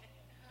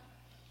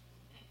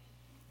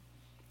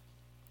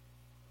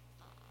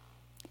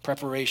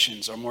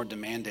 Preparations are more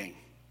demanding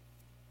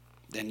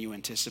than you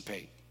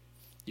anticipate.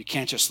 You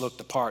can't just look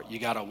the part. You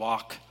got to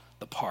walk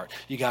the part.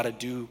 You got to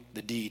do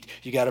the deed.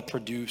 You got to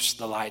produce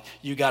the light.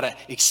 You got to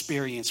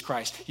experience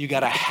Christ. You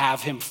got to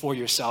have him for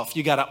yourself.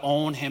 You got to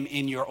own him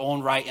in your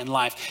own right in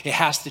life. It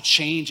has to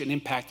change and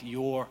impact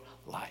your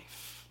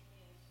life.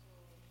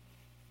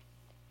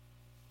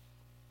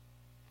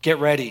 Get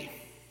ready,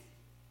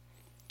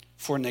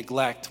 for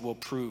neglect will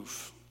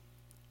prove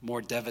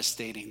more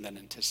devastating than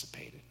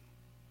anticipated.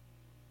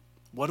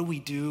 What do we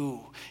do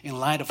in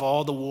light of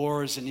all the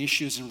wars and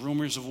issues and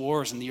rumors of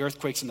wars and the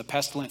earthquakes and the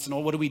pestilence and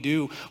all? What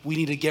do? We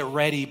need to get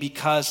ready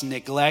because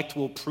neglect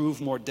will prove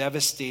more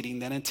devastating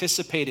than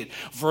anticipated.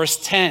 Verse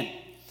 10,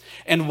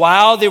 and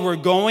while they were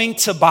going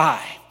to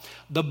buy,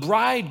 the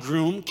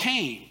bridegroom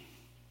came.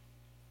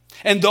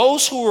 And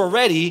those who were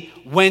ready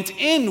went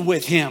in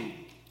with him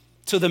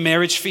to the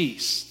marriage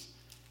feast,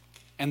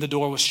 and the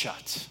door was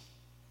shut.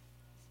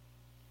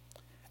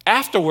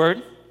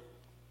 Afterward,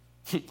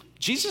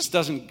 Jesus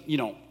doesn't,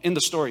 in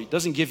the story,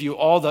 doesn't give you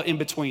all the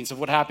in-betweens of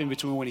what happened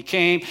between when he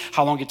came,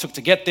 how long it took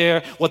to get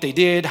there, what they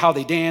did, how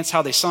they danced,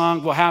 how they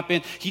sung, what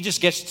happened. He just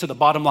gets to the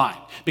bottom line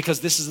because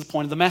this is the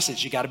point of the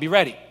message. You got to be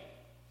ready.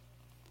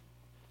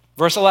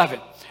 Verse 11,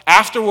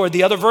 afterward,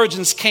 the other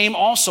virgins came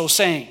also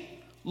saying,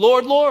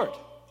 Lord, Lord,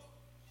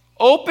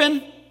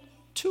 open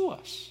to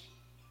us.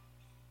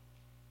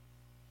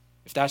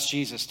 If that's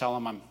Jesus, tell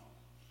him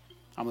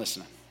I'm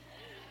listening.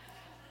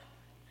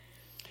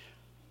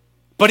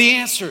 But he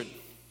answered,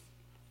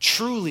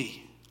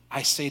 truly,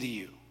 I say to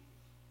you,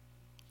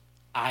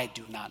 I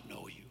do not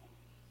know you.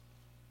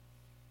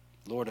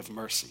 Lord of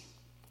mercy.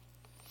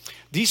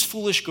 These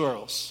foolish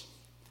girls,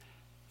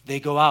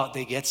 they go out,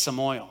 they get some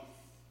oil.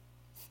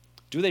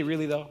 Do they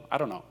really though? I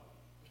don't know.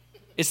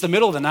 It's the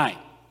middle of the night.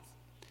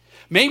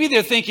 Maybe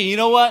they're thinking, you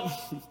know what?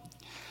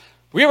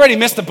 We already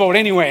missed the boat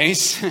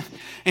anyways.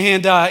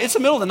 And it's the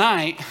middle of the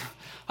night.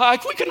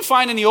 We couldn't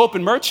find any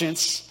open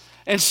merchants.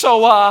 And so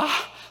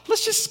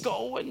let's just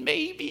go and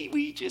maybe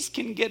we just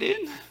can get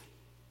in.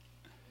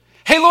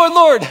 Hey,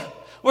 Lord,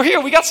 we're here.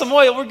 We got some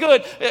oil. We're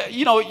good.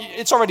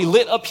 It's already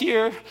lit up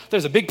here.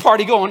 There's a big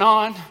party going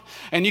on.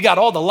 And you got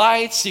all the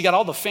lights. You got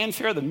all the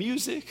fanfare, the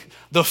music.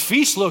 The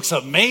feast looks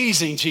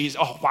amazing, Jesus.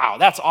 Oh, wow,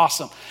 that's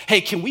awesome. Hey,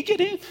 can we get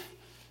in?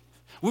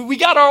 We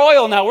got our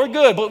oil now. We're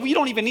good, but we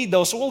don't even need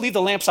those, so we'll leave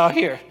the lamps out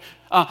here.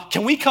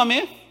 Can we come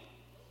in?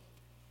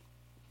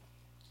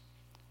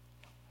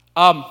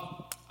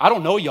 I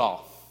don't know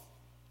y'all.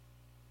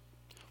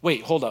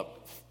 Wait, hold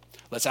up.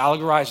 Let's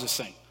allegorize this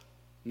thing.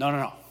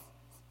 No.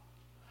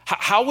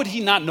 How would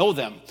he not know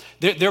them?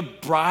 They're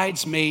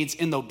bridesmaids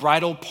in the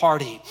bridal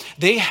party.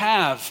 They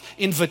have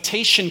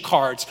invitation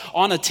cards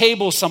on a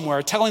table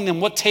somewhere telling them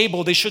what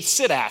table they should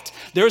sit at.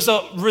 There's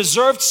a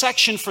reserved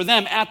section for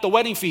them at the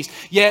wedding feast.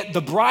 Yet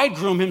the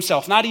bridegroom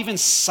himself, not even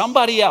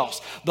somebody else,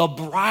 the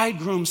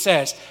bridegroom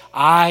says,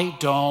 I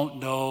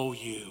don't know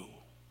you.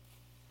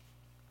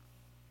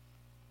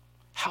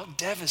 How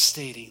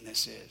devastating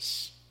this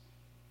is.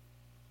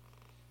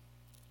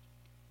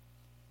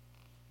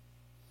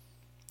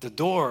 The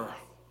door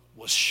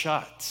was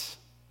shut.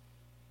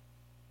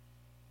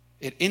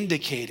 It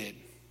indicated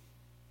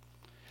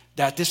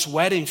that this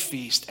wedding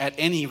feast, at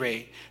any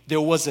rate,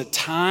 there was a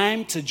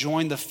time to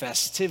join the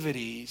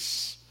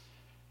festivities,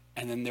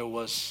 and then there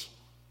was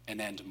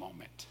an end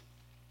moment.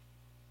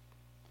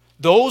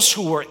 Those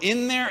who were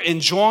in there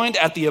and joined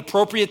at the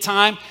appropriate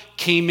time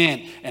came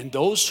in, and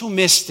those who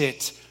missed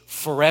it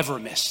forever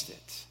missed it.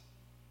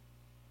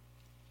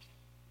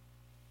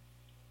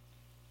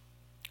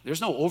 There's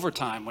no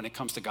overtime when it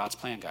comes to God's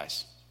plan,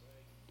 guys.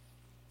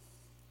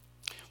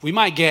 We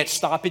might get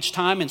stoppage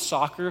time in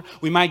soccer.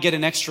 We might get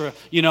an extra,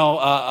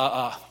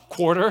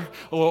 quarter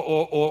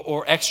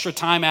or extra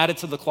time added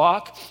to the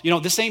clock.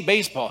 This ain't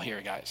baseball here,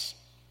 guys.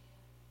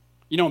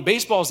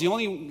 Baseball is the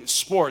only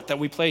sport that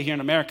we play here in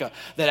America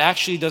that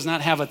actually does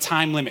not have a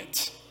time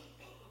limit.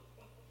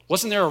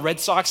 Wasn't there a Red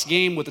Sox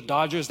game with the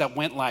Dodgers that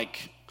went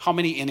like, how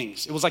many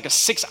innings? It was like a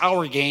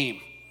 6-hour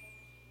game.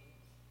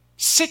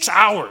 6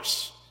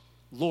 hours.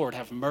 Lord,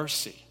 have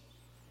mercy.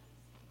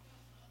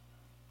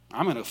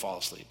 I'm going to fall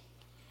asleep.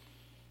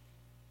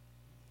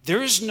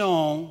 There is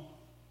no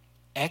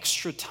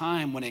extra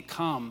time when it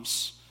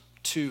comes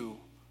to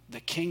the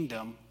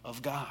kingdom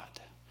of God.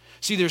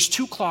 See, there's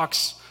 2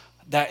 clocks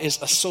that is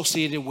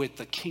associated with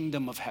the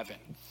kingdom of heaven.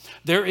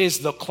 There is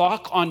the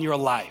clock on your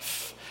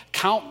life.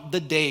 Count the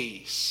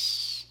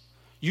days.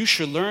 You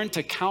should learn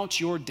to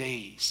count your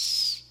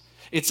days.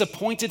 It's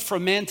appointed for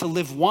man to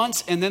live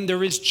once, and then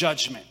there is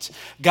judgment.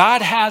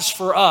 God has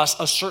for us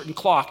a certain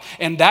clock,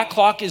 and that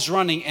clock is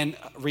running. And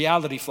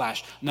reality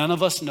flash, none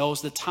of us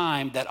knows the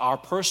time that our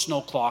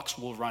personal clocks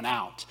will run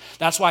out.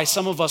 That's why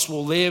some of us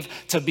will live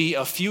to be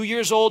a few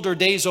years old or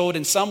days old,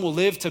 and some will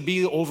live to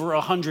be over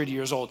 100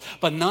 years old.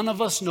 But none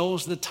of us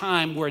knows the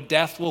time where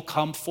death will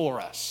come for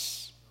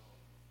us.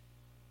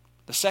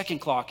 The second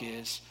clock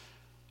is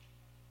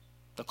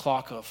the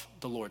clock of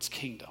the Lord's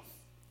kingdom.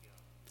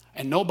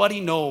 And nobody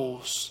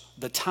knows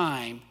the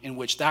time in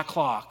which that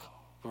clock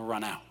will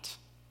run out.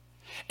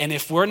 And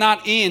if we're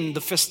not in the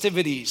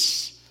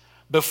festivities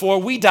before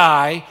we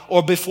die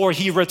or before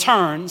he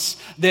returns,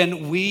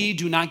 then we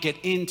do not get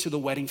into the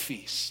wedding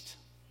feast.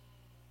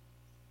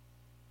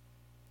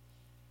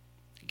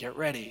 Get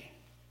ready,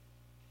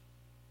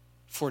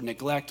 for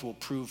neglect will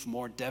prove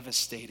more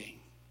devastating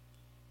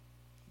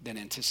than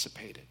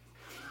anticipated.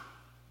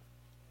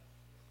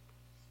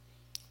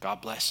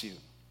 God bless you.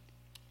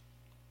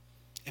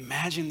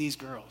 Imagine these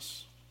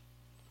girls.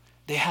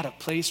 They had a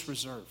place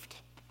reserved.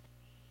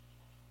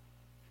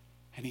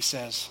 And he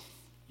says,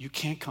 you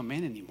can't come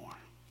in anymore.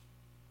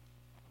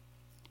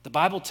 The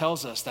Bible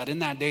tells us that in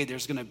that day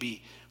there's going to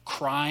be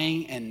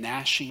crying and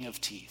gnashing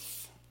of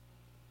teeth.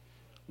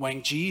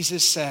 When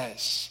Jesus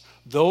says,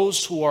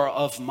 those who are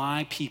of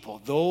my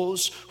people,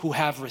 those who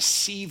have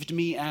received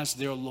me as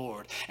their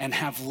Lord and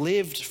have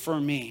lived for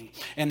me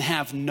and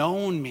have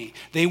known me,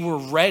 they were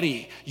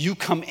ready. You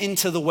come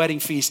into the wedding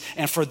feast.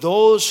 And for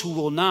those who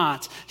will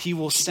not, he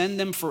will send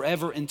them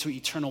forever into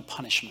eternal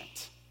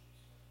punishment,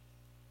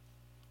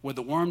 where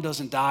the worm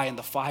doesn't die and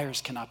the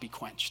fires cannot be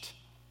quenched.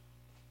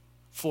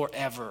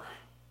 Forever.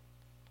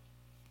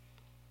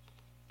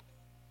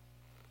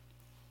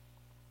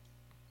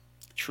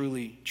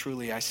 Truly,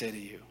 truly, I say to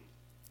you,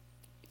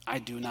 I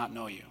do not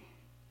know you.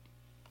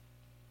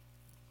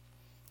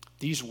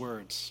 These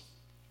words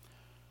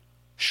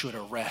should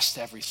arrest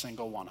every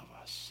single one of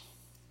us.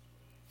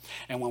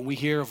 And when we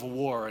hear of a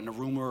war and a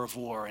rumor of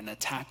war, an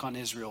attack on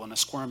Israel and a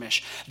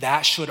skirmish,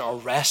 that should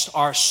arrest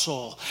our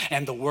soul.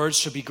 And the words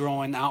should be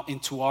growing out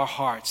into our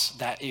hearts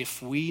that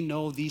if we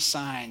know these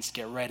signs,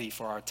 get ready,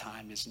 for our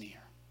time is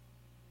near.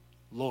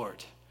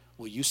 Lord,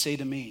 will you say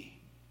to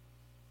me,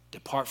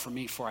 depart from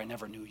me, for I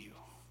never knew you.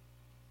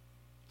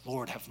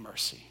 Lord, have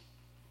mercy.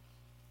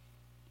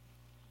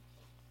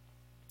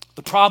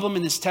 The problem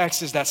in this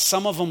text is that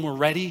some of them were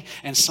ready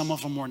and some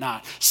of them were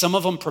not. Some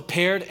of them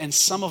prepared and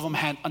some of them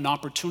had an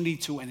opportunity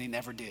to, and they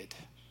never did.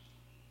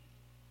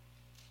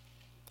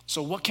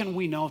 So what can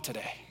we know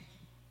today?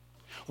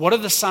 What are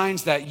the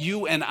signs that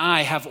you and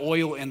I have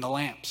oil in the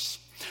lamps?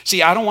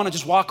 See, I don't want to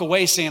just walk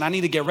away saying I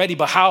need to get ready,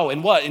 but how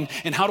and what?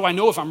 And how do I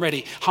know if I'm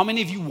ready? How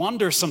many of you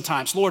wonder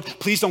sometimes, Lord,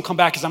 please don't come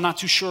back because I'm not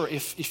too sure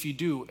if you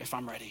do, if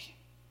I'm ready.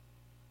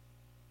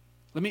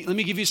 Let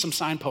me give you some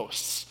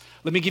signposts.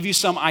 Let me give you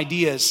some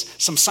ideas,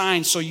 some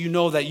signs, so you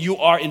know that you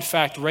are in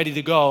fact ready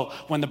to go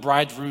when the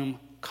bridegroom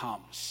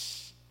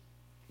comes.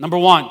 Number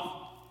one,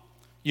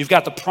 you've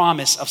got the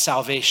promise of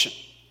salvation.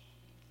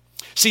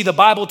 See, the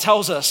Bible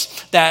tells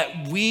us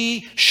that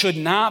we should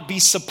not be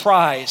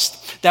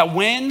surprised that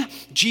when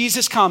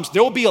Jesus comes,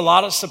 there will be a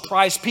lot of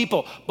surprised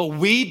people, but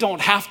we don't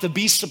have to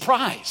be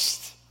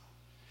surprised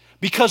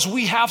because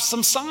we have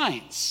some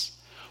signs.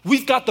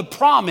 We've got the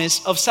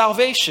promise of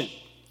salvation.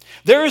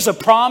 There is a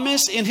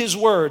promise in his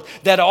word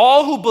that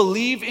all who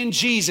believe in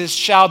Jesus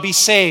shall be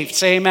saved.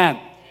 Say amen.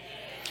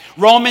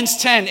 Romans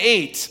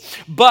 10:8.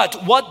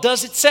 But what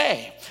does it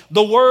say?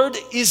 The word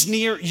is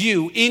near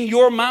you, in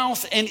your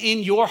mouth and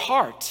in your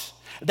heart.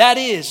 That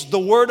is the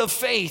word of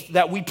faith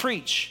that we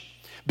preach.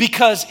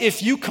 Because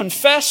if you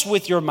confess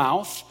with your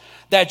mouth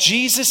that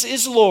Jesus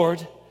is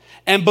Lord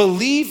and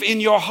believe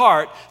in your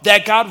heart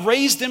that God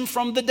raised him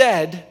from the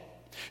dead,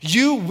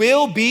 you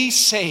will be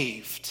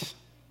saved.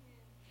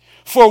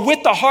 For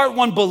with the heart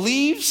one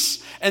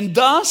believes and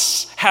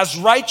thus has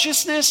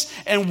righteousness,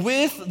 and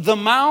with the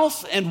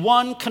mouth and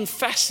one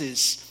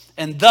confesses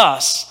and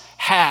thus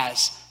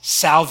has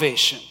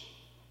salvation.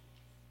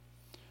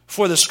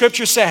 For the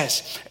scripture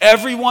says,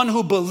 everyone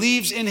who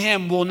believes in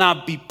him will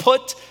not be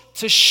put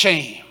to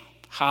shame.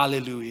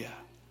 Hallelujah.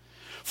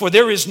 For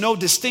there is no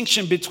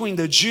distinction between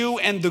the Jew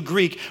and the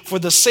Greek, for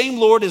the same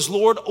Lord is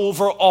Lord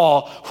over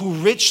all, who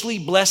richly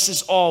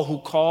blesses all who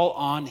call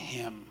on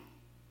him.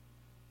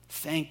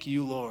 Thank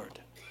you, Lord,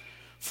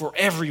 for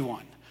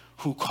everyone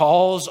who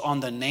calls on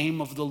the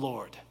name of the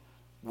Lord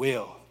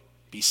will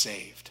be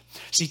saved.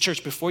 See,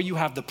 church, before you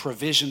have the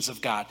provisions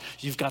of God,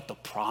 you've got the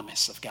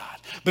promise of God.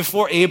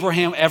 Before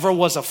Abraham ever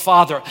was a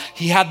father,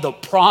 he had the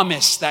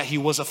promise that he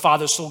was a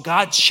father. So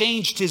God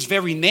changed his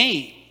very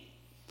name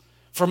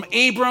from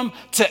Abram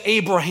to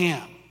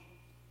Abraham,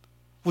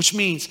 which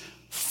means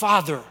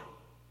father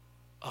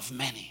of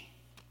many.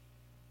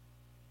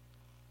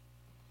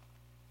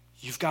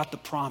 You've got the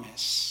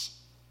promise.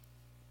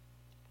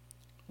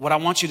 What I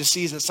want you to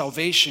see is that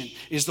salvation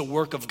is the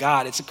work of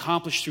God. It's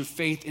accomplished through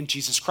faith in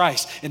Jesus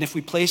Christ. And if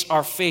we place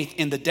our faith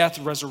in the death,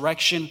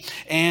 resurrection,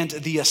 and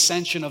the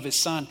ascension of his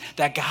son,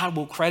 that God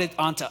will credit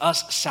unto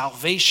us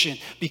salvation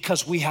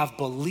because we have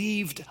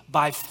believed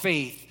by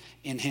faith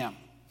in him.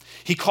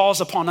 He calls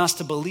upon us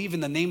to believe in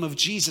the name of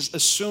Jesus,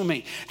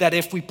 assuming that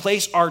if we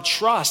place our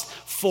trust,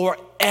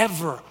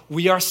 forever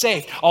we are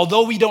saved.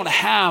 Although we don't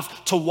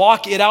have to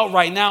walk it out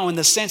right now in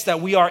the sense that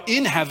we are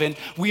in heaven,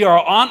 we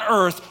are on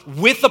earth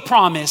with the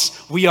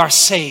promise we are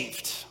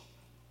saved.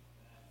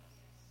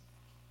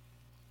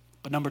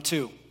 But number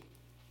two,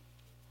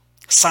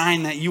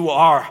 sign that you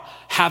are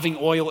having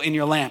oil in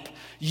your lamp.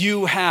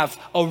 You have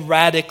a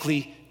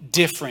radically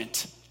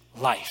different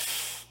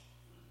life.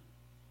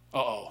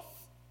 Uh-oh.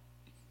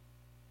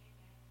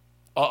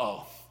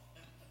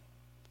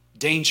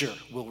 Danger,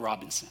 Will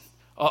Robinson.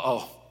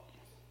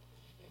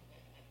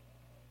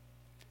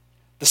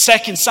 The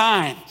second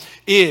sign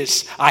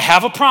is I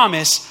have a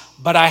promise,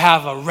 but I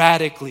have a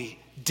radically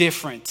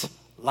different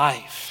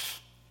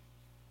life.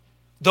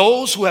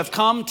 Those who have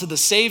come to the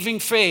saving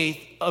faith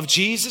of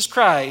Jesus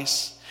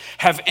Christ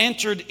have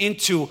entered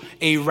into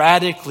a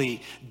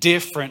radically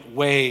different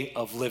way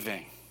of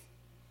living.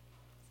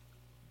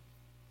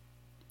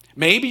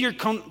 Maybe your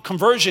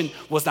conversion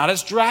was not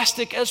as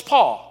drastic as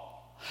Paul.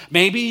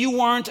 Maybe you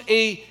weren't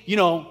a,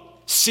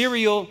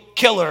 serial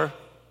killer,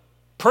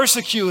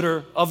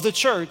 persecutor of the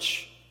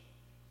church.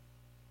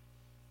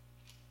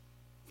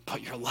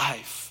 But your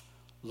life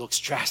looks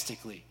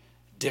drastically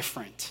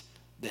different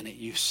than it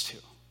used to.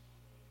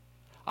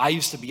 I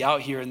used to be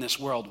out here in this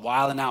world,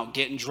 wilding out,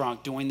 getting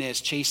drunk, doing this,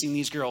 chasing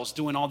these girls,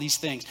 doing all these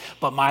things.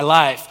 But my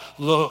life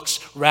looks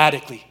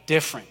radically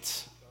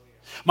different.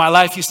 My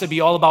life used to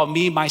be all about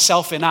me,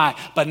 myself, and I.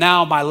 But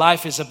now my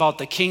life is about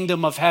the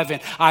kingdom of heaven.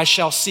 I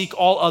shall seek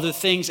all other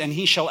things, and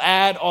he shall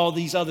add all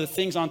these other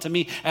things unto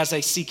me as I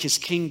seek his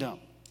kingdom.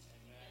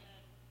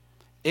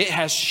 It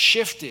has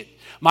shifted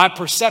my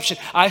perception.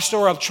 I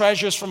store up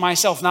treasures for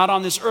myself, not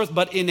on this earth,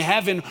 but in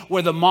heaven,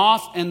 where the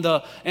moth and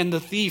the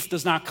thief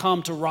does not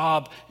come to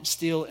rob,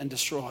 steal, and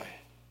destroy.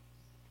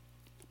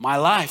 My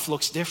life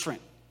looks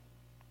different.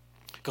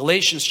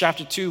 Galatians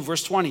chapter 2,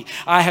 verse 20.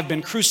 I have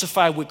been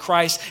crucified with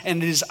Christ,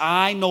 and it is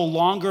I no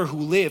longer who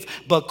live,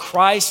 but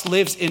Christ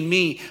lives in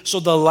me. So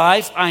the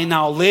life I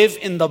now live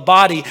in the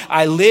body,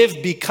 I live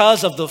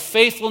because of the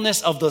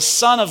faithfulness of the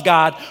Son of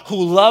God,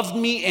 who loved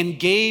me and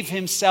gave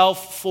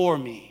himself for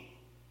me.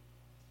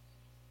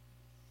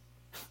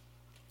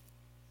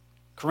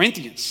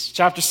 Corinthians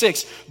chapter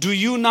 6. Do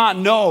you not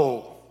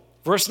know,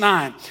 verse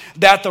 9,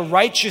 that the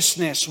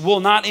unrighteous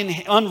will not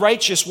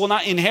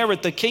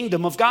inherit the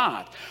kingdom of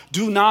God?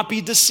 Do not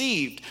be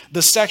deceived.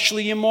 The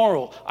sexually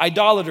immoral,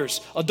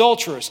 idolaters,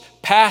 adulterers,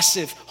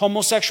 passive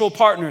homosexual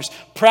partners,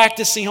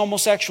 practicing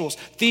homosexuals,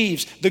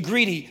 thieves, the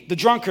greedy, the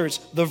drunkards,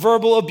 the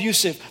verbal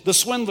abusive, the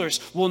swindlers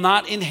will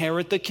not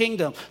inherit the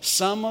kingdom.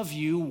 Some of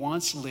you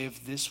once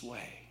lived this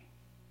way,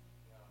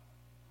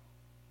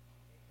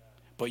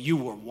 but you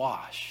were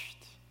washed.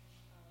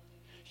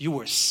 You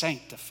were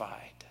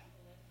sanctified.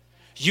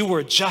 You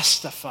were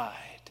justified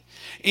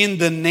in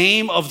the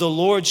name of the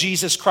Lord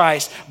Jesus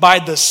Christ by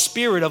the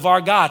Spirit of our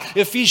God.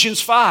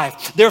 Ephesians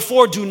 5.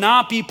 Therefore, do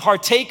not be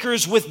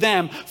partakers with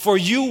them, for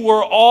you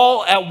were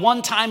all at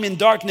one time in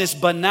darkness,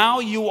 but now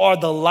you are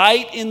the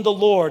light in the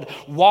Lord.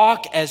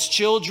 Walk as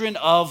children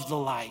of the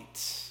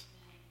light.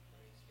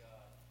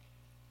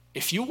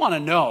 If you want to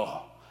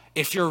know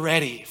if you're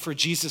ready for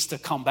Jesus to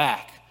come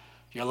back,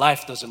 your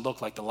life doesn't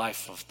look like the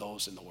life of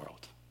those in the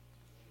world.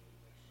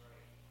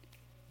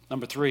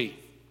 Number 3.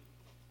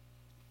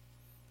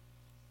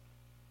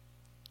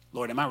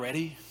 Lord, am I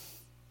ready?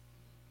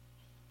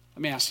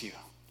 Let me ask you,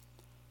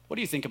 what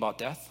do you think about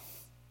death?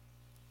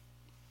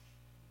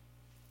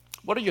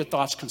 What are your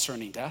thoughts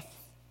concerning death?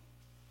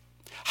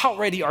 How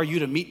ready are you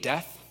to meet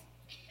death?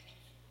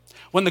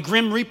 When the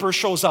grim reaper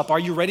shows up, are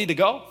you ready to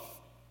go?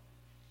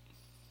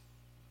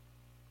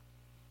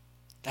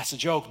 That's a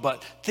joke,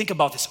 but think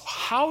about this.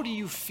 How do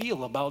you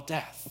feel about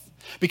death?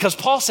 Because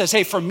Paul says,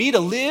 hey, for me to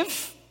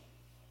live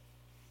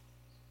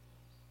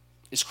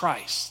is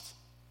Christ.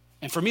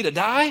 And for me to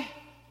die,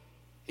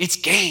 it's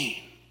gain.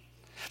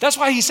 That's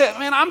why he said,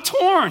 man, I'm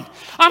torn.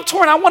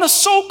 I want to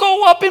so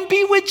go up and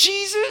be with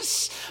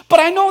Jesus,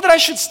 but I know that I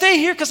should stay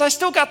here because I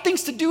still got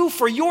things to do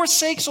for your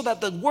sake so that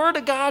the word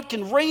of God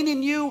can reign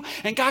in you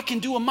and God can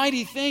do a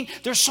mighty thing.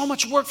 There's so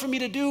much work for me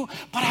to do,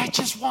 but I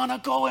just want to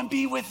go and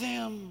be with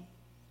him.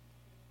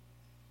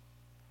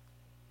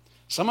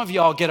 Some of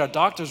y'all get a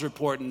doctor's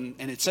report and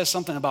it says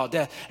something about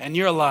death, and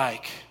you're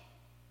like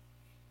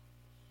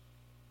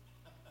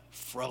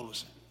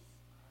frozen.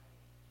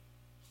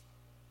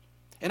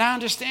 And I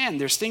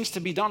understand there's things to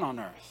be done on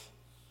earth.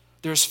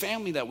 There's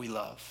family that we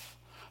love.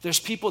 There's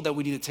people that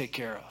we need to take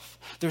care of.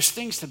 There's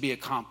things to be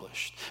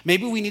accomplished.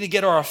 Maybe we need to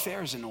get our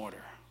affairs in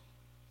order.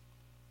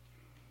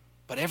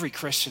 But every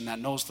Christian that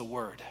knows the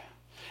word,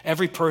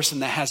 Every person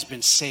that has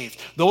been saved,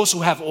 those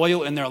who have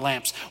oil in their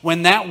lamps,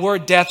 when that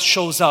word death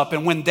shows up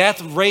and when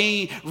death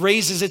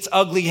raises its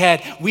ugly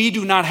head, we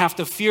do not have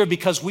to fear,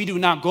 because we do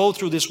not go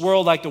through this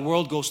world like the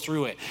world goes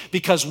through it.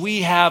 Because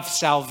we have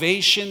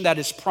salvation that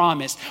is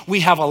promised. We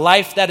have a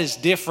life that is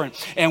different.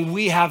 And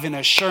we have an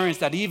assurance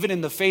that even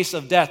in the face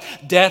of death,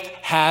 death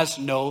has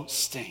no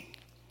sting.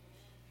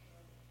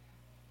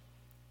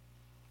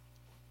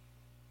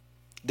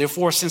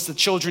 Therefore, since the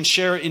children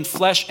share in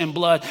flesh and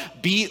blood,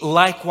 be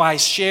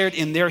likewise shared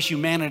in their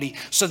humanity,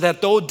 so that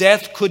though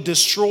death could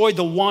destroy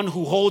the one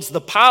who holds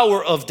the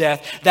power of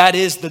death, that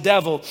is the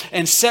devil,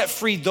 and set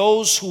free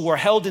those who were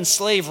held in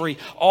slavery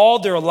all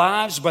their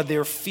lives by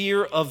their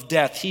fear of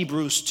death.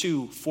 Hebrews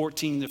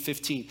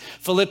 2:14-15.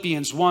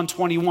 Philippians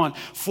 1:21.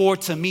 For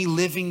to me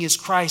living is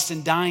Christ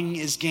and dying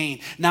is gain.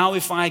 Now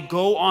if I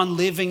go on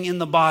living in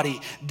the body,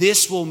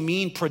 this will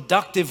mean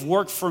productive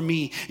work for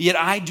me. Yet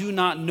I do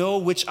not know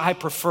which I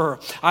prefer.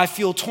 I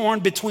feel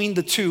torn between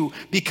the two,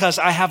 because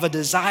I have a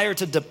desire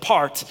to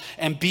depart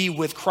and be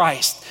with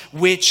Christ,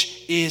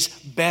 which is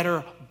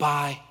better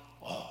by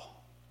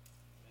all.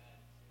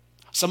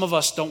 Some of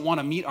us don't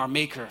want to meet our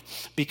Maker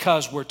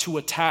because we're too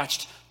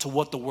attached to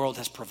what the world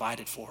has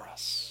provided for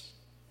us.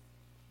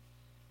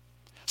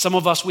 Some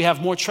of us, we have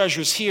more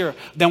treasures here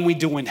than we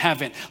do in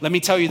heaven. Let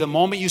me tell you, the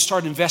moment you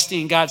start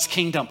investing in God's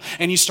kingdom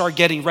and you start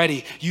getting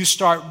ready, you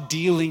start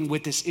dealing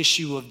with this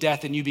issue of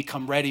death and you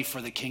become ready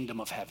for the kingdom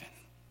of heaven.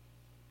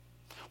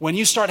 When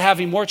you start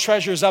having more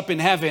treasures up in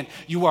heaven,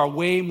 you are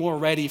way more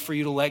ready for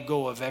you to let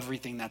go of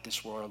everything that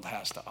this world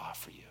has to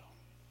offer you.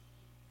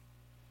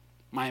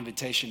 My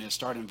invitation is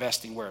start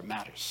investing where it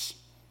matters.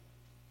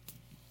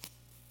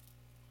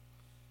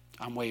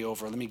 I'm way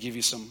over. Let me give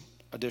you some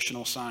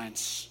additional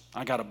signs.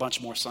 I got a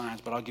bunch more signs,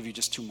 but I'll give you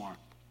just two more.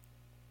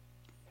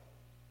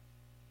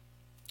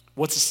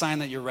 What's a sign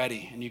that you're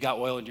ready and you got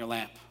oil in your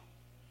lamp?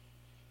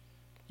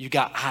 You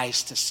got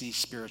eyes to see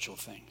spiritual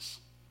things.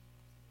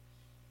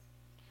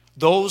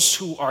 Those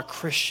who are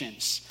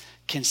Christians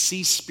can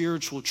see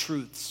spiritual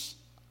truths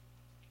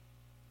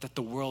that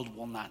the world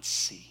will not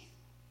see.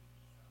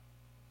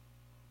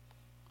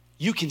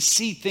 You can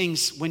see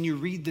things when you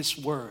read this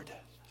word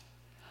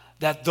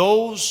that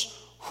those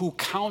who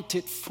count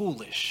it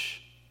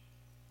foolish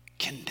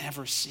can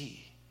never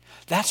see.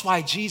 That's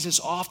why Jesus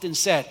often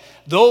said,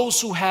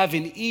 those who have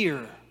an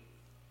ear,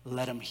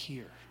 let them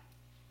hear.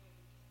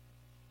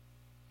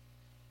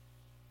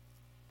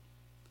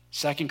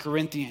 2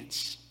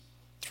 Corinthians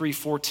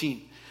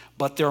 3:14,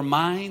 but their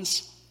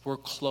minds were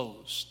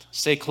closed.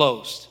 Say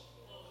closed.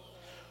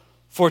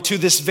 For to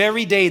this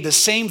very day, the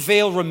same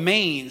veil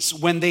remains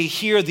when they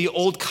hear the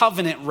old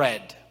covenant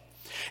read.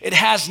 It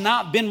has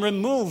not been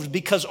removed,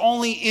 because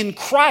only in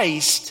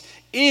Christ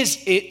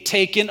is it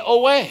taken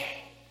away.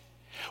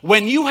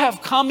 When you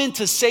have come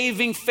into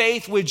saving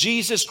faith with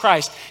Jesus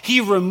Christ, he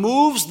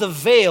removes the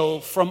veil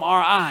from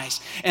our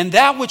eyes. And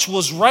that which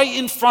was right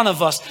in front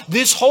of us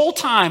this whole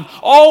time,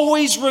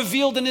 always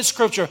revealed in his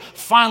scripture,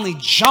 finally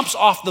jumps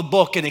off the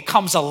book and it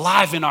comes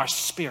alive in our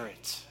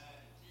spirit.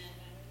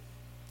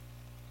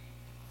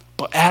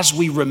 But as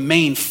we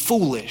remain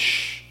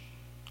foolish,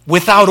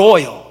 without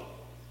oil,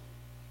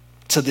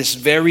 to this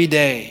very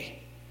day,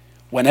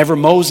 whenever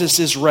Moses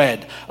is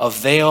read, a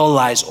veil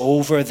lies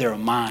over their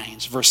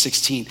minds. Verse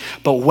 16,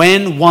 but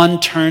when one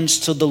turns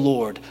to the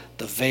Lord,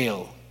 the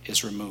veil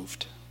is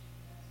removed.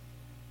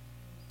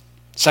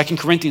 2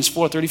 Corinthians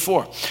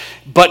 4:34,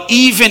 but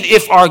even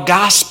if our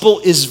gospel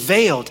is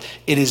veiled,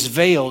 it is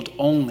veiled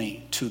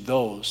only to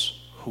those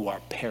who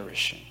are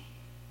perishing.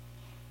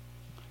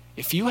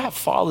 If you have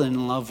fallen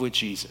in love with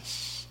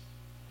Jesus,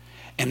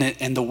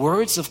 and the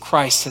words of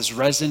Christ has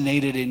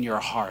resonated in your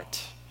heart,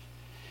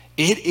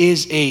 it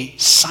is a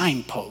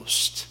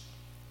signpost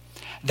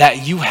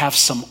that you have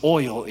some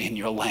oil in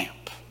your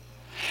lamp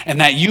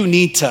and that you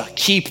need to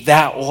keep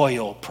that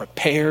oil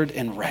prepared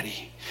and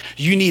ready.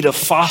 You need to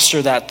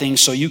foster that thing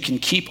so you can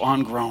keep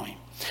on growing.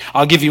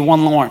 I'll give you one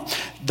more.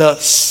 The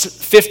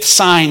fifth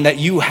sign that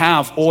you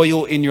have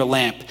oil in your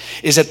lamp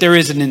is that there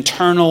is an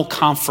internal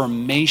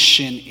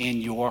confirmation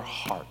in your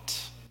heart.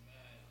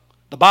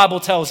 The Bible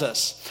tells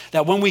us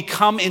that when we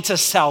come into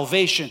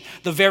salvation,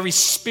 the very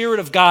Spirit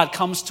of God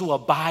comes to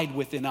abide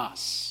within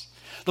us.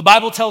 The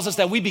Bible tells us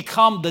that we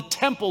become the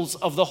temples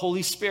of the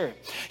Holy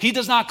Spirit. He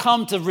does not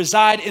come to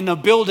reside in a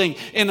building,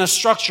 in a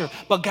structure,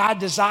 but God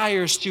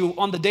desires to,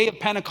 on the day of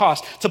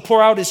Pentecost, to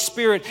pour out his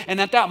Spirit.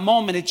 And at that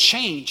moment, it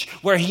changed,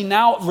 where he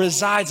now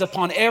resides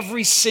upon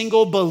every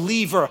single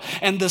believer.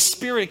 And the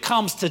Spirit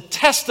comes to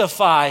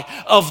testify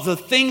of the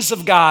things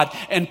of God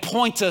and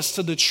point us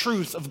to the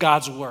truth of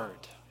God's word.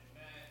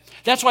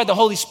 That's why the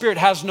Holy Spirit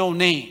has no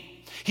name.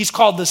 He's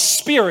called the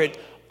Spirit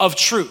of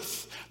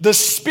truth, the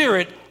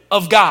Spirit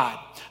of God,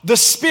 the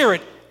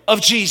Spirit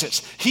of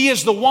Jesus. He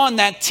is the one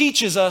that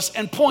teaches us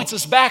and points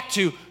us back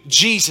to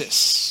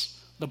Jesus,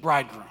 the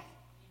bridegroom.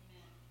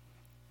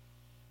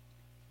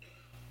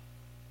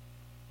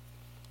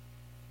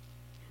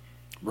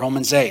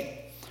 Romans 8,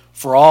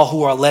 for all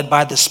who are led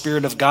by the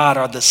Spirit of God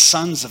are the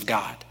sons of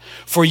God.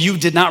 For you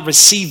did not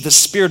receive the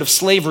spirit of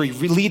slavery,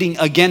 leading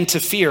again to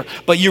fear,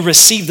 but you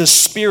received the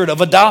spirit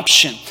of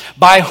adoption,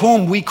 by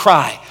whom we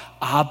cry,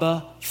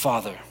 Abba,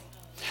 Father.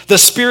 The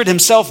Spirit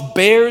himself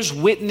bears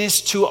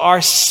witness to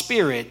our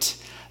spirit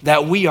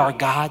that we are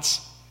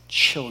God's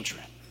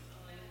children.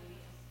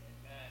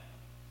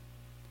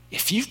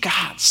 If you've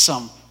got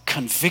some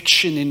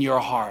conviction in your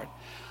heart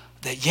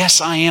that yes,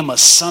 I am a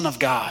son of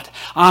God,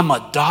 I'm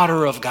a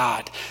daughter of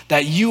God,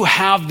 that you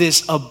have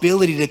this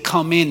ability to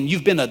come in,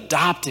 you've been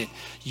adopted,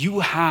 you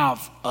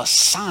have a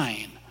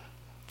sign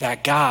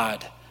that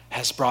God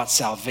has brought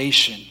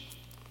salvation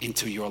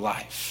into your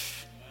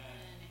life.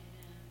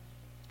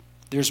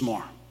 There's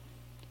more.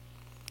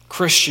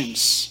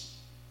 Christians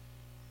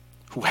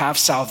who have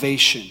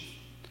salvation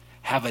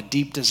have a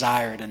deep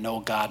desire to know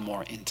God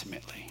more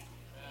intimately.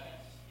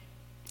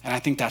 And I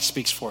think that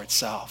speaks for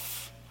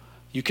itself.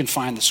 You can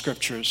find the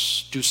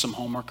scriptures, do some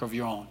homework of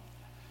your own.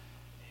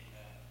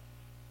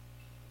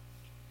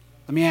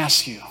 Let me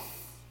ask you,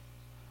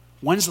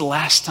 when's the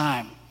last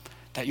time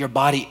that your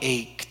body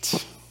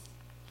ached,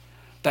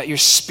 that your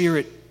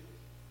spirit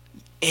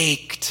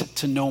ached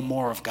to know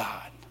more of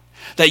God,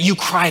 that you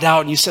cried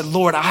out and you said,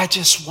 Lord, I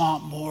just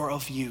want more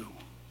of you.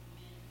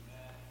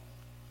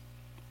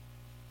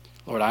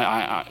 Lord,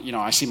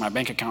 I see my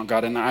bank account,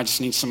 God, and I just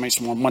need some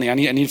more money. I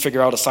need to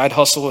figure out a side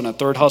hustle and a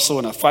third hustle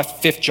and a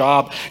fifth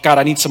job. God,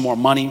 I need some more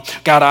money.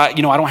 God, I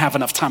don't have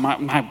enough time.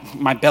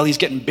 My belly's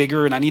getting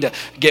bigger, and I need to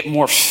get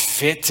more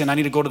fit, and I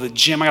need to go to the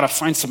gym. I got to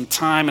find some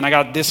time, and I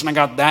got this and I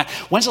got that.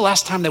 When's the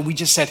last time that we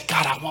just said,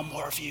 God, I want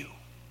more of you?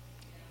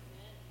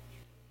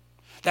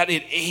 That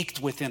it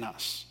ached within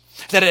us.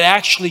 That it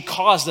actually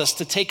caused us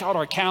to take out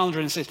our calendar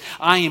and say,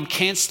 I am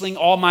canceling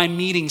all my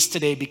meetings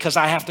today because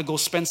I have to go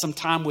spend some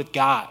time with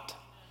God.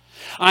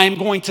 I am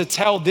going to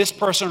tell this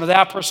person or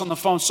that person on the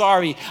phone,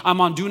 sorry, I'm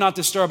on Do Not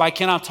Disturb. I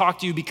cannot talk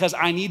to you because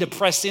I need to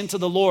press into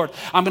the Lord.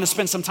 I'm going to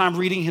spend some time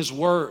reading his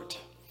word.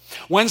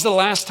 When's the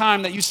last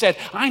time that you said,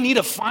 I need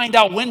to find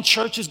out when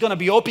church is going to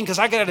be open because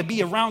I got to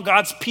be around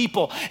God's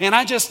people. And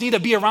I just need to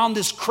be around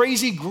this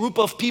crazy group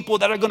of people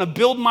that are going to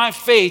build my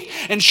faith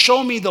and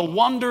show me the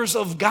wonders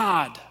of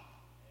God.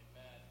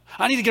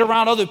 I need to get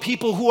around other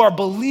people who are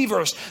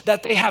believers,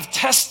 that they have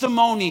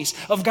testimonies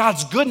of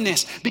God's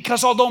goodness,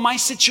 because although my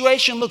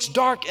situation looks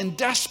dark and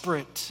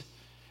desperate,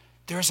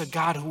 there's a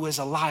God who is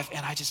alive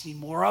and I just need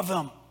more of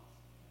him.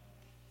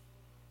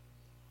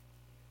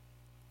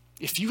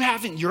 If you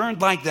haven't yearned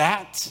like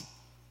that,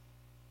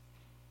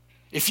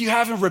 if you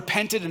haven't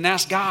repented and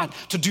asked God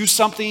to do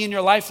something in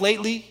your life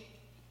lately,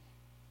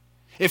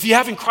 if you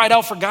haven't cried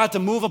out for God to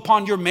move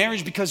upon your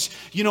marriage because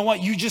you know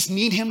what, you just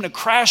need him to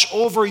crash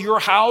over your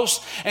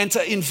house and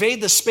to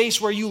invade the space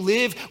where you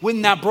live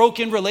in that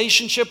broken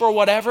relationship or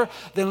whatever,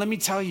 then let me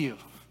tell you,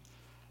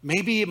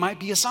 maybe it might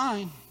be a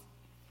sign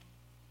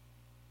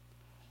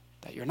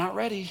that you're not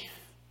ready,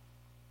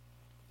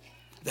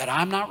 that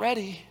I'm not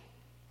ready.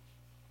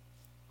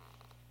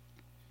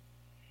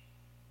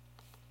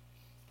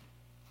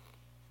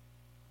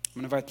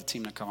 I'm going to invite the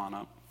team to come on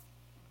up.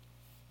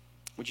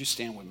 Would you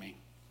stand with me?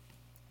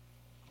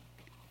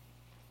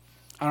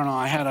 I don't know,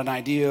 I had an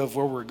idea of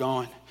where we're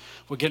going.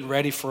 We're getting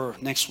ready for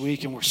next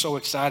week and we're so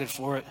excited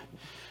for it.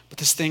 But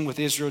this thing with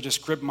Israel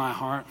just gripped my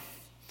heart.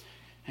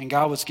 And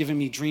God was giving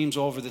me dreams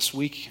over this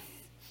week.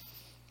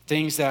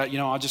 Things that,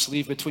 I'll just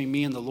leave between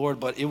me and the Lord,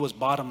 but it was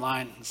bottom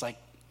line. It's like,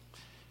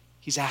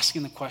 he's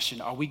asking the question,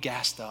 are we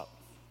gassed up?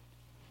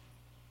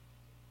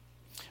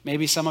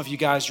 Maybe some of you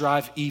guys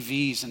drive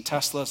EVs and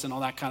Teslas and all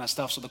that kind of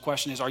stuff. So the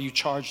question is, are you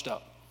charged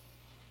up?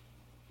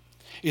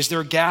 Is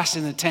there gas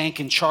in the tank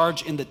and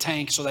charge in the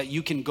tank so that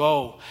you can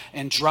go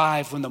and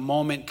drive when the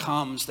moment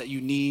comes that you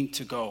need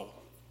to go?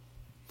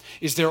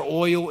 Is there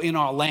oil in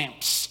our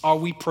lamps? Are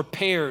we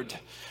prepared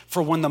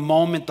for when the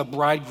moment the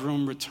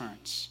bridegroom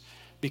returns?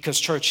 Because,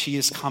 church, he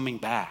is coming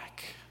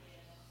back.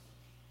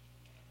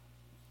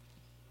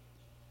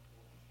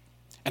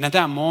 And at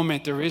that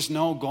moment, there is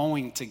no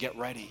going to get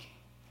ready.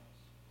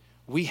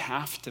 We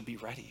have to be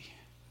ready.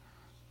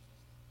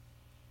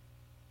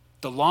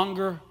 The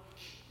longer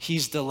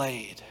he's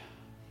delayed,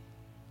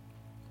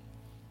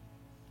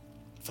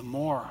 the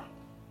more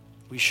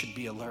we should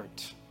be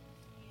alert.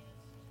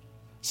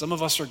 Some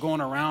of us are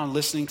going around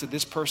listening to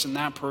this person,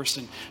 that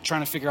person,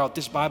 trying to figure out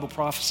this Bible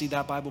prophecy,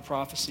 that Bible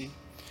prophecy.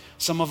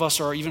 Some of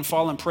us are even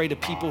falling prey to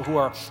people who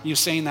are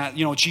saying that,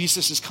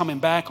 Jesus is coming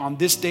back on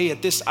this day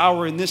at this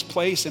hour in this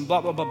place and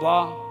blah, blah, blah,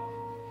 blah.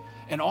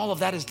 And all of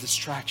that is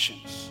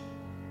distractions.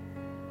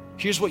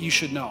 Here's what you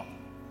should know.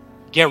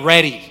 Get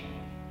ready.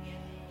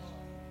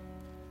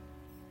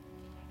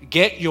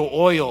 Get your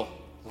oil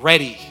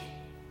ready.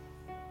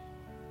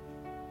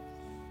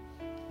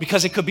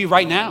 Because it could be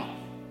right now.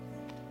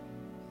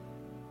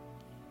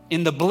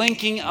 In the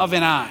blinking of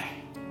an eye,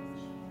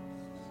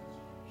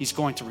 he's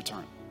going to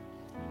return.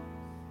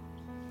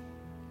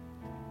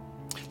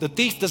 The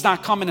thief does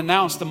not come and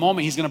announce the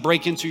moment he's going to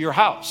break into your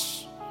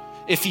house.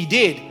 If he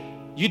did,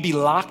 you'd be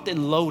locked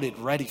and loaded,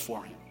 ready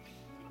for him.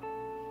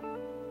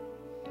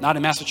 Not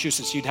in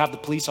Massachusetts, you'd have the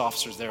police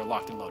officers there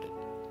locked and loaded.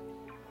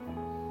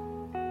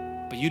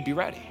 but you'd be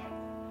ready.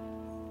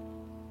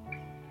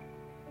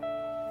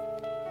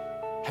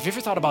 Have you ever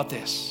thought about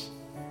this?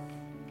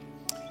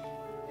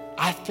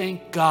 I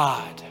thank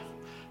God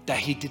that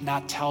he did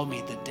not tell me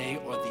the day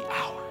or the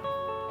hour.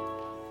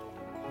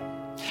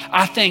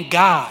 I thank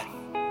God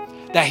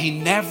that he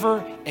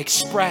never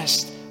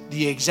expressed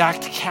the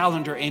exact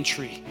calendar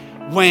entry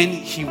when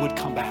he would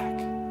come back.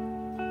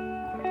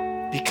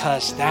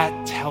 Because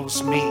that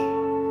tells me,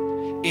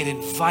 it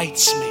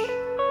invites me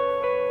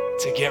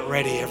to get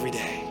ready every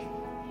day,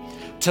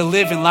 to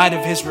live in light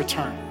of his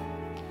return,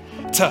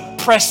 to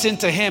press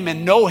into him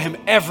and know him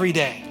every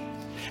day.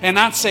 And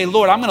not say,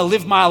 Lord, I'm going to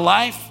live my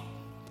life.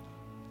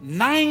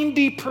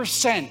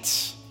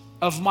 90%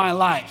 of my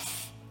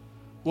life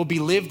will be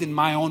lived in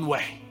my own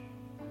way,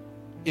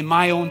 in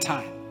my own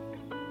time.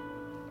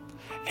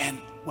 And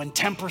when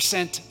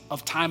 10%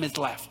 of time is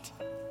left,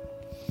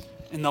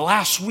 in the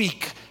last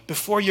week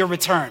before your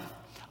return,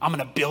 I'm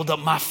going to build up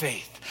my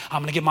faith.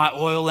 I'm going to get my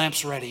oil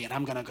lamps ready and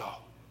I'm going to go.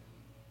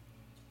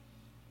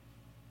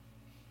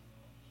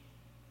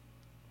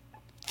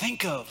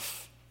 Think of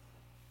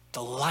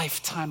the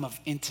lifetime of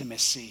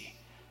intimacy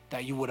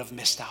that you would have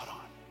missed out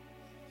on.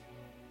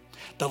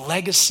 The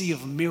legacy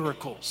of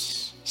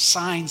miracles,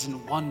 signs,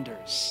 and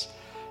wonders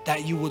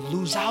that you would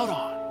lose out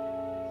on.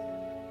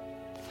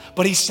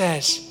 But he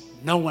says,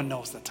 no one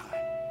knows the time.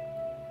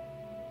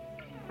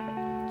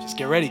 Just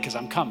get ready because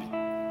I'm coming.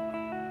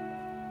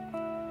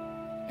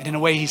 And in a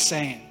way he's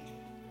saying,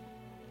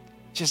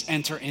 just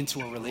enter into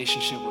a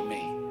relationship with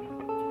me.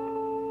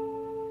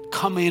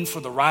 Come in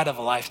for the ride of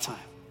a lifetime.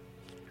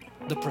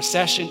 The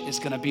procession is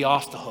going to be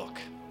off the hook.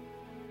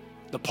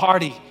 The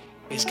party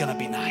is going to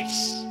be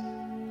nice.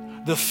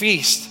 The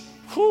feast,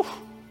 whew,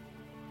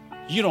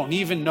 you don't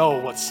even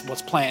know what's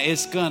planned.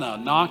 It's going to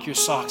knock your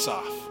socks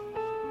off.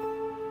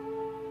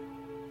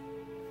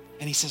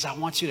 And he says, I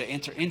want you to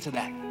enter into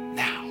that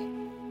now.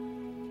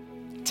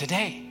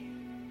 Today.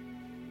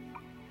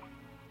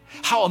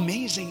 How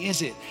amazing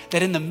is it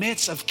that in the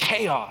midst of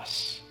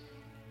chaos,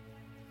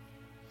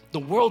 the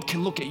world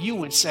can look at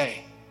you and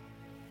say,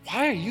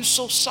 why are you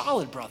so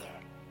solid, brother?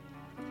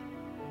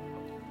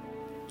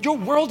 Your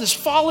world is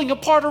falling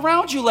apart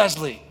around you,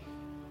 Leslie.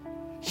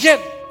 Yet,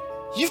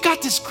 you've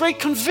got this great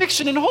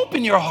conviction and hope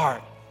in your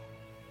heart.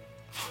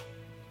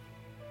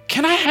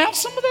 Can I have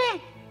some of that?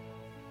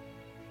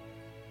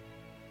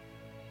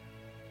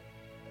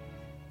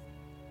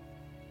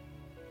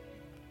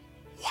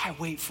 Why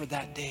wait for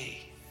that day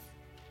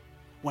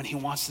when he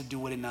wants to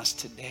do it in us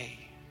today?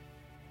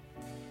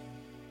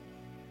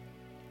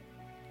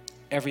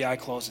 Every eye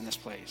closed in this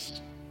place.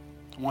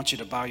 I want you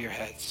to bow your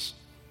heads.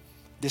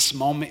 This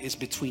moment is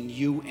between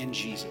you and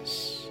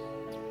Jesus.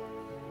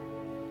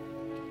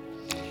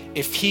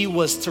 If he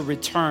was to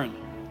return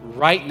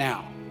right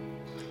now,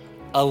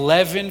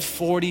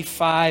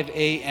 11:45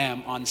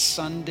 a.m. on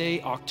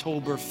Sunday,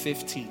 October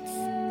 15th,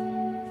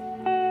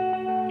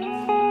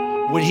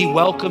 would he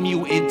welcome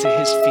you into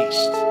his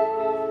feast?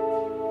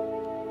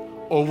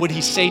 Or would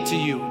he say to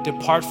you,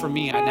 depart from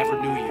me, I never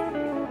knew you?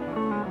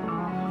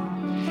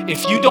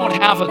 If you don't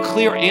have a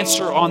clear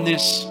answer on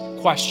this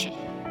question,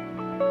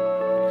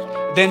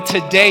 then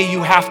today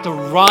you have to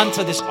run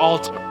to this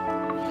altar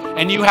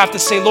and you have to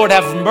say, Lord,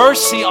 have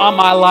mercy on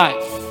my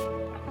life.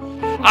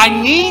 I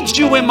need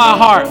you in my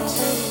heart.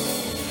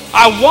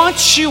 I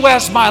want you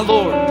as my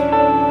Lord.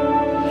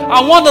 I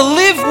want to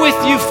live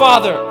with you,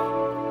 Father,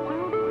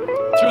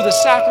 through the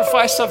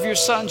sacrifice of your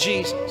Son,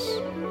 Jesus,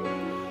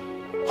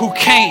 who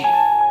came,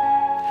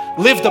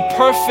 lived a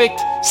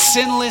perfect,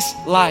 sinless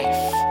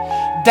life,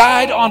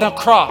 died on a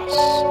cross,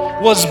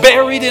 was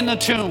buried in a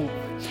tomb,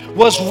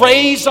 was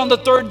raised on the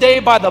third day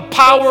by the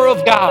power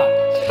of God,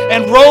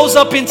 and rose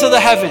up into the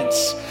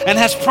heavens, and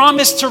has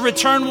promised to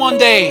return one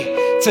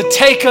day to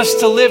take us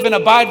to live and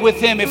abide with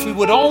him if we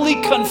would only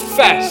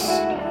confess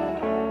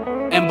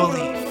and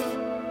believe.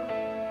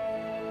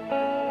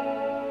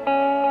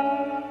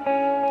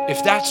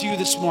 If that's you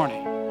this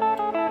morning,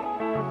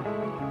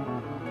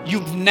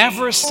 you've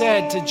never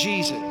said to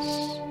Jesus,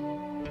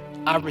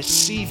 I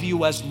receive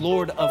you as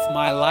Lord of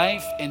my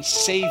life and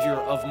Savior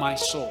of my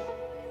soul,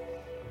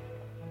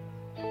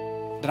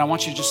 then I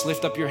want you to just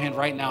lift up your hand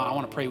right now. I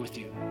want to pray with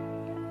you.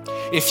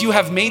 If you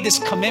have made this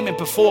commitment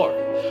before,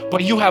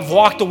 but you have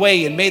walked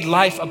away and made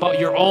life about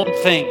your own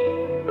thing,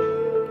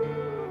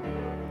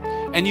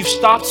 and you've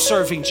stopped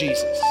serving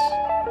Jesus,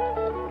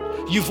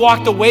 you've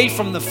walked away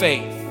from the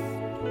faith,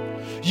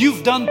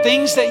 you've done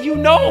things that you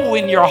know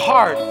in your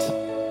heart,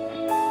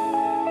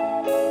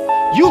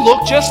 you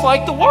look just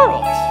like the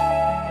world.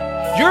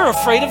 You're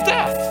afraid of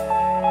death.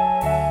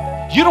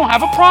 You don't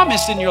have a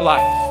promise in your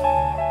life.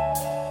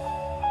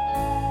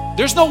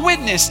 There's no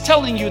witness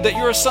telling you that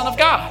you're a son of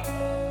God.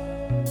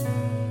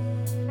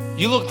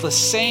 You look the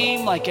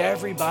same like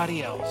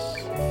everybody else.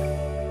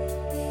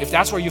 If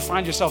that's where you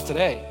find yourself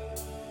today,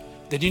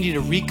 then you need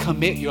to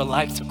recommit your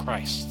life to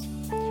Christ.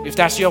 If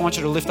that's you, I want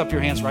you to lift up your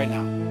hands right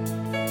now.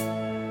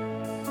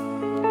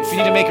 If you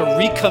need to make a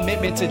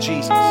recommitment to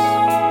Jesus,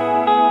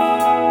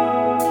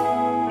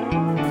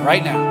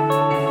 right now,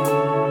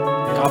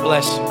 God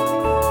bless you.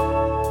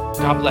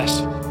 God bless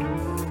you.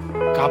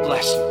 God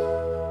bless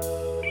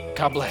you.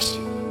 God bless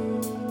you.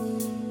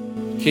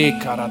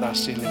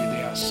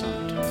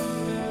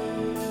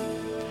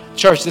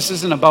 Church, this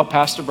isn't about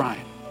Pastor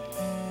Brian.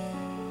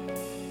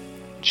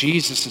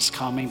 Jesus is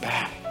coming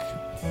back.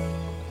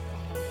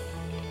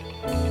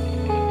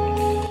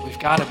 We've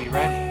got to be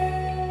ready.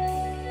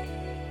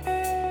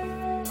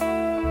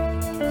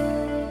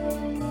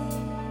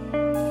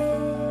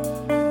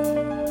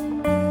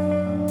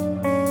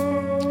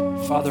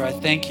 Father, I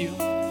thank you.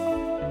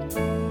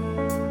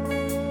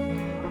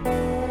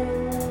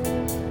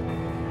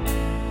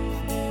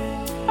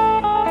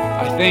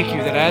 I thank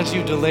you that as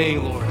you delay,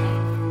 Lord,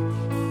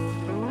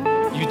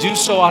 you do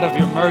so out of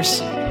your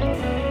mercy,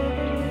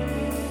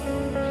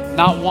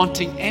 not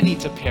wanting any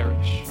to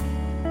perish,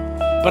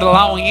 but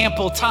allowing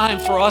ample time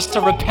for us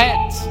to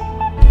repent,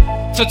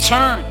 to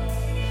turn,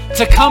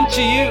 to come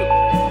to you.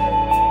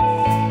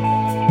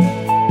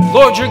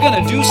 Lord, you're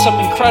going to do some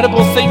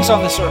incredible things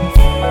on this earth.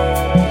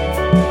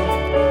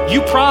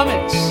 You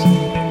promise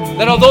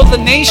that although the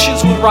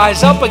nations would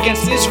rise up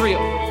against Israel,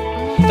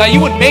 that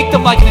you would make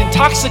them like an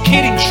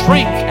intoxicating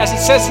drink, as it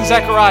says in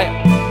Zechariah,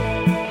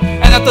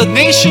 and that the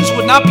nations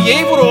would not be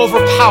able to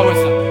overpower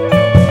them.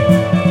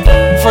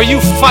 For you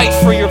fight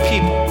for your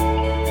people.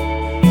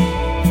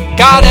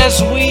 God,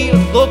 as we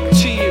look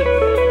to you,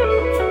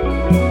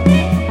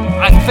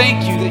 I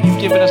thank you that you've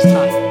given us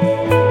time.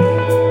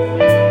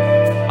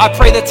 I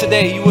pray that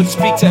today you would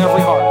speak to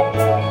every heart.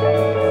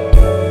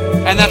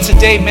 And that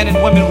today men and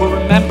women will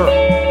remember,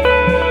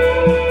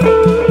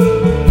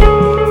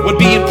 would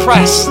be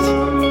impressed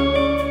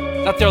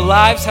that their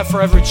lives have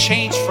forever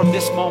changed from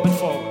this moment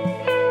forward.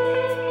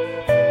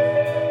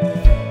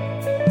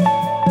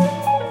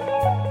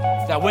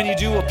 That when you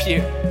do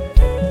appear,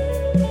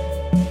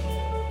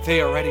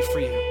 they are ready for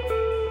you.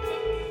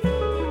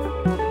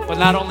 But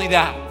not only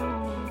that,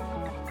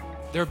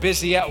 they're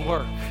busy at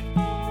work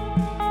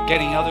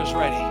getting others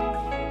ready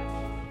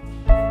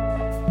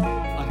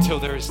until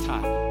there is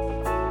time.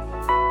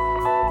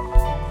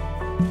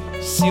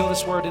 Seal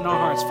this word in our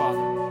hearts, Father,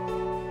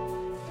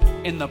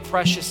 in the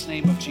precious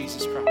name of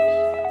Jesus Christ.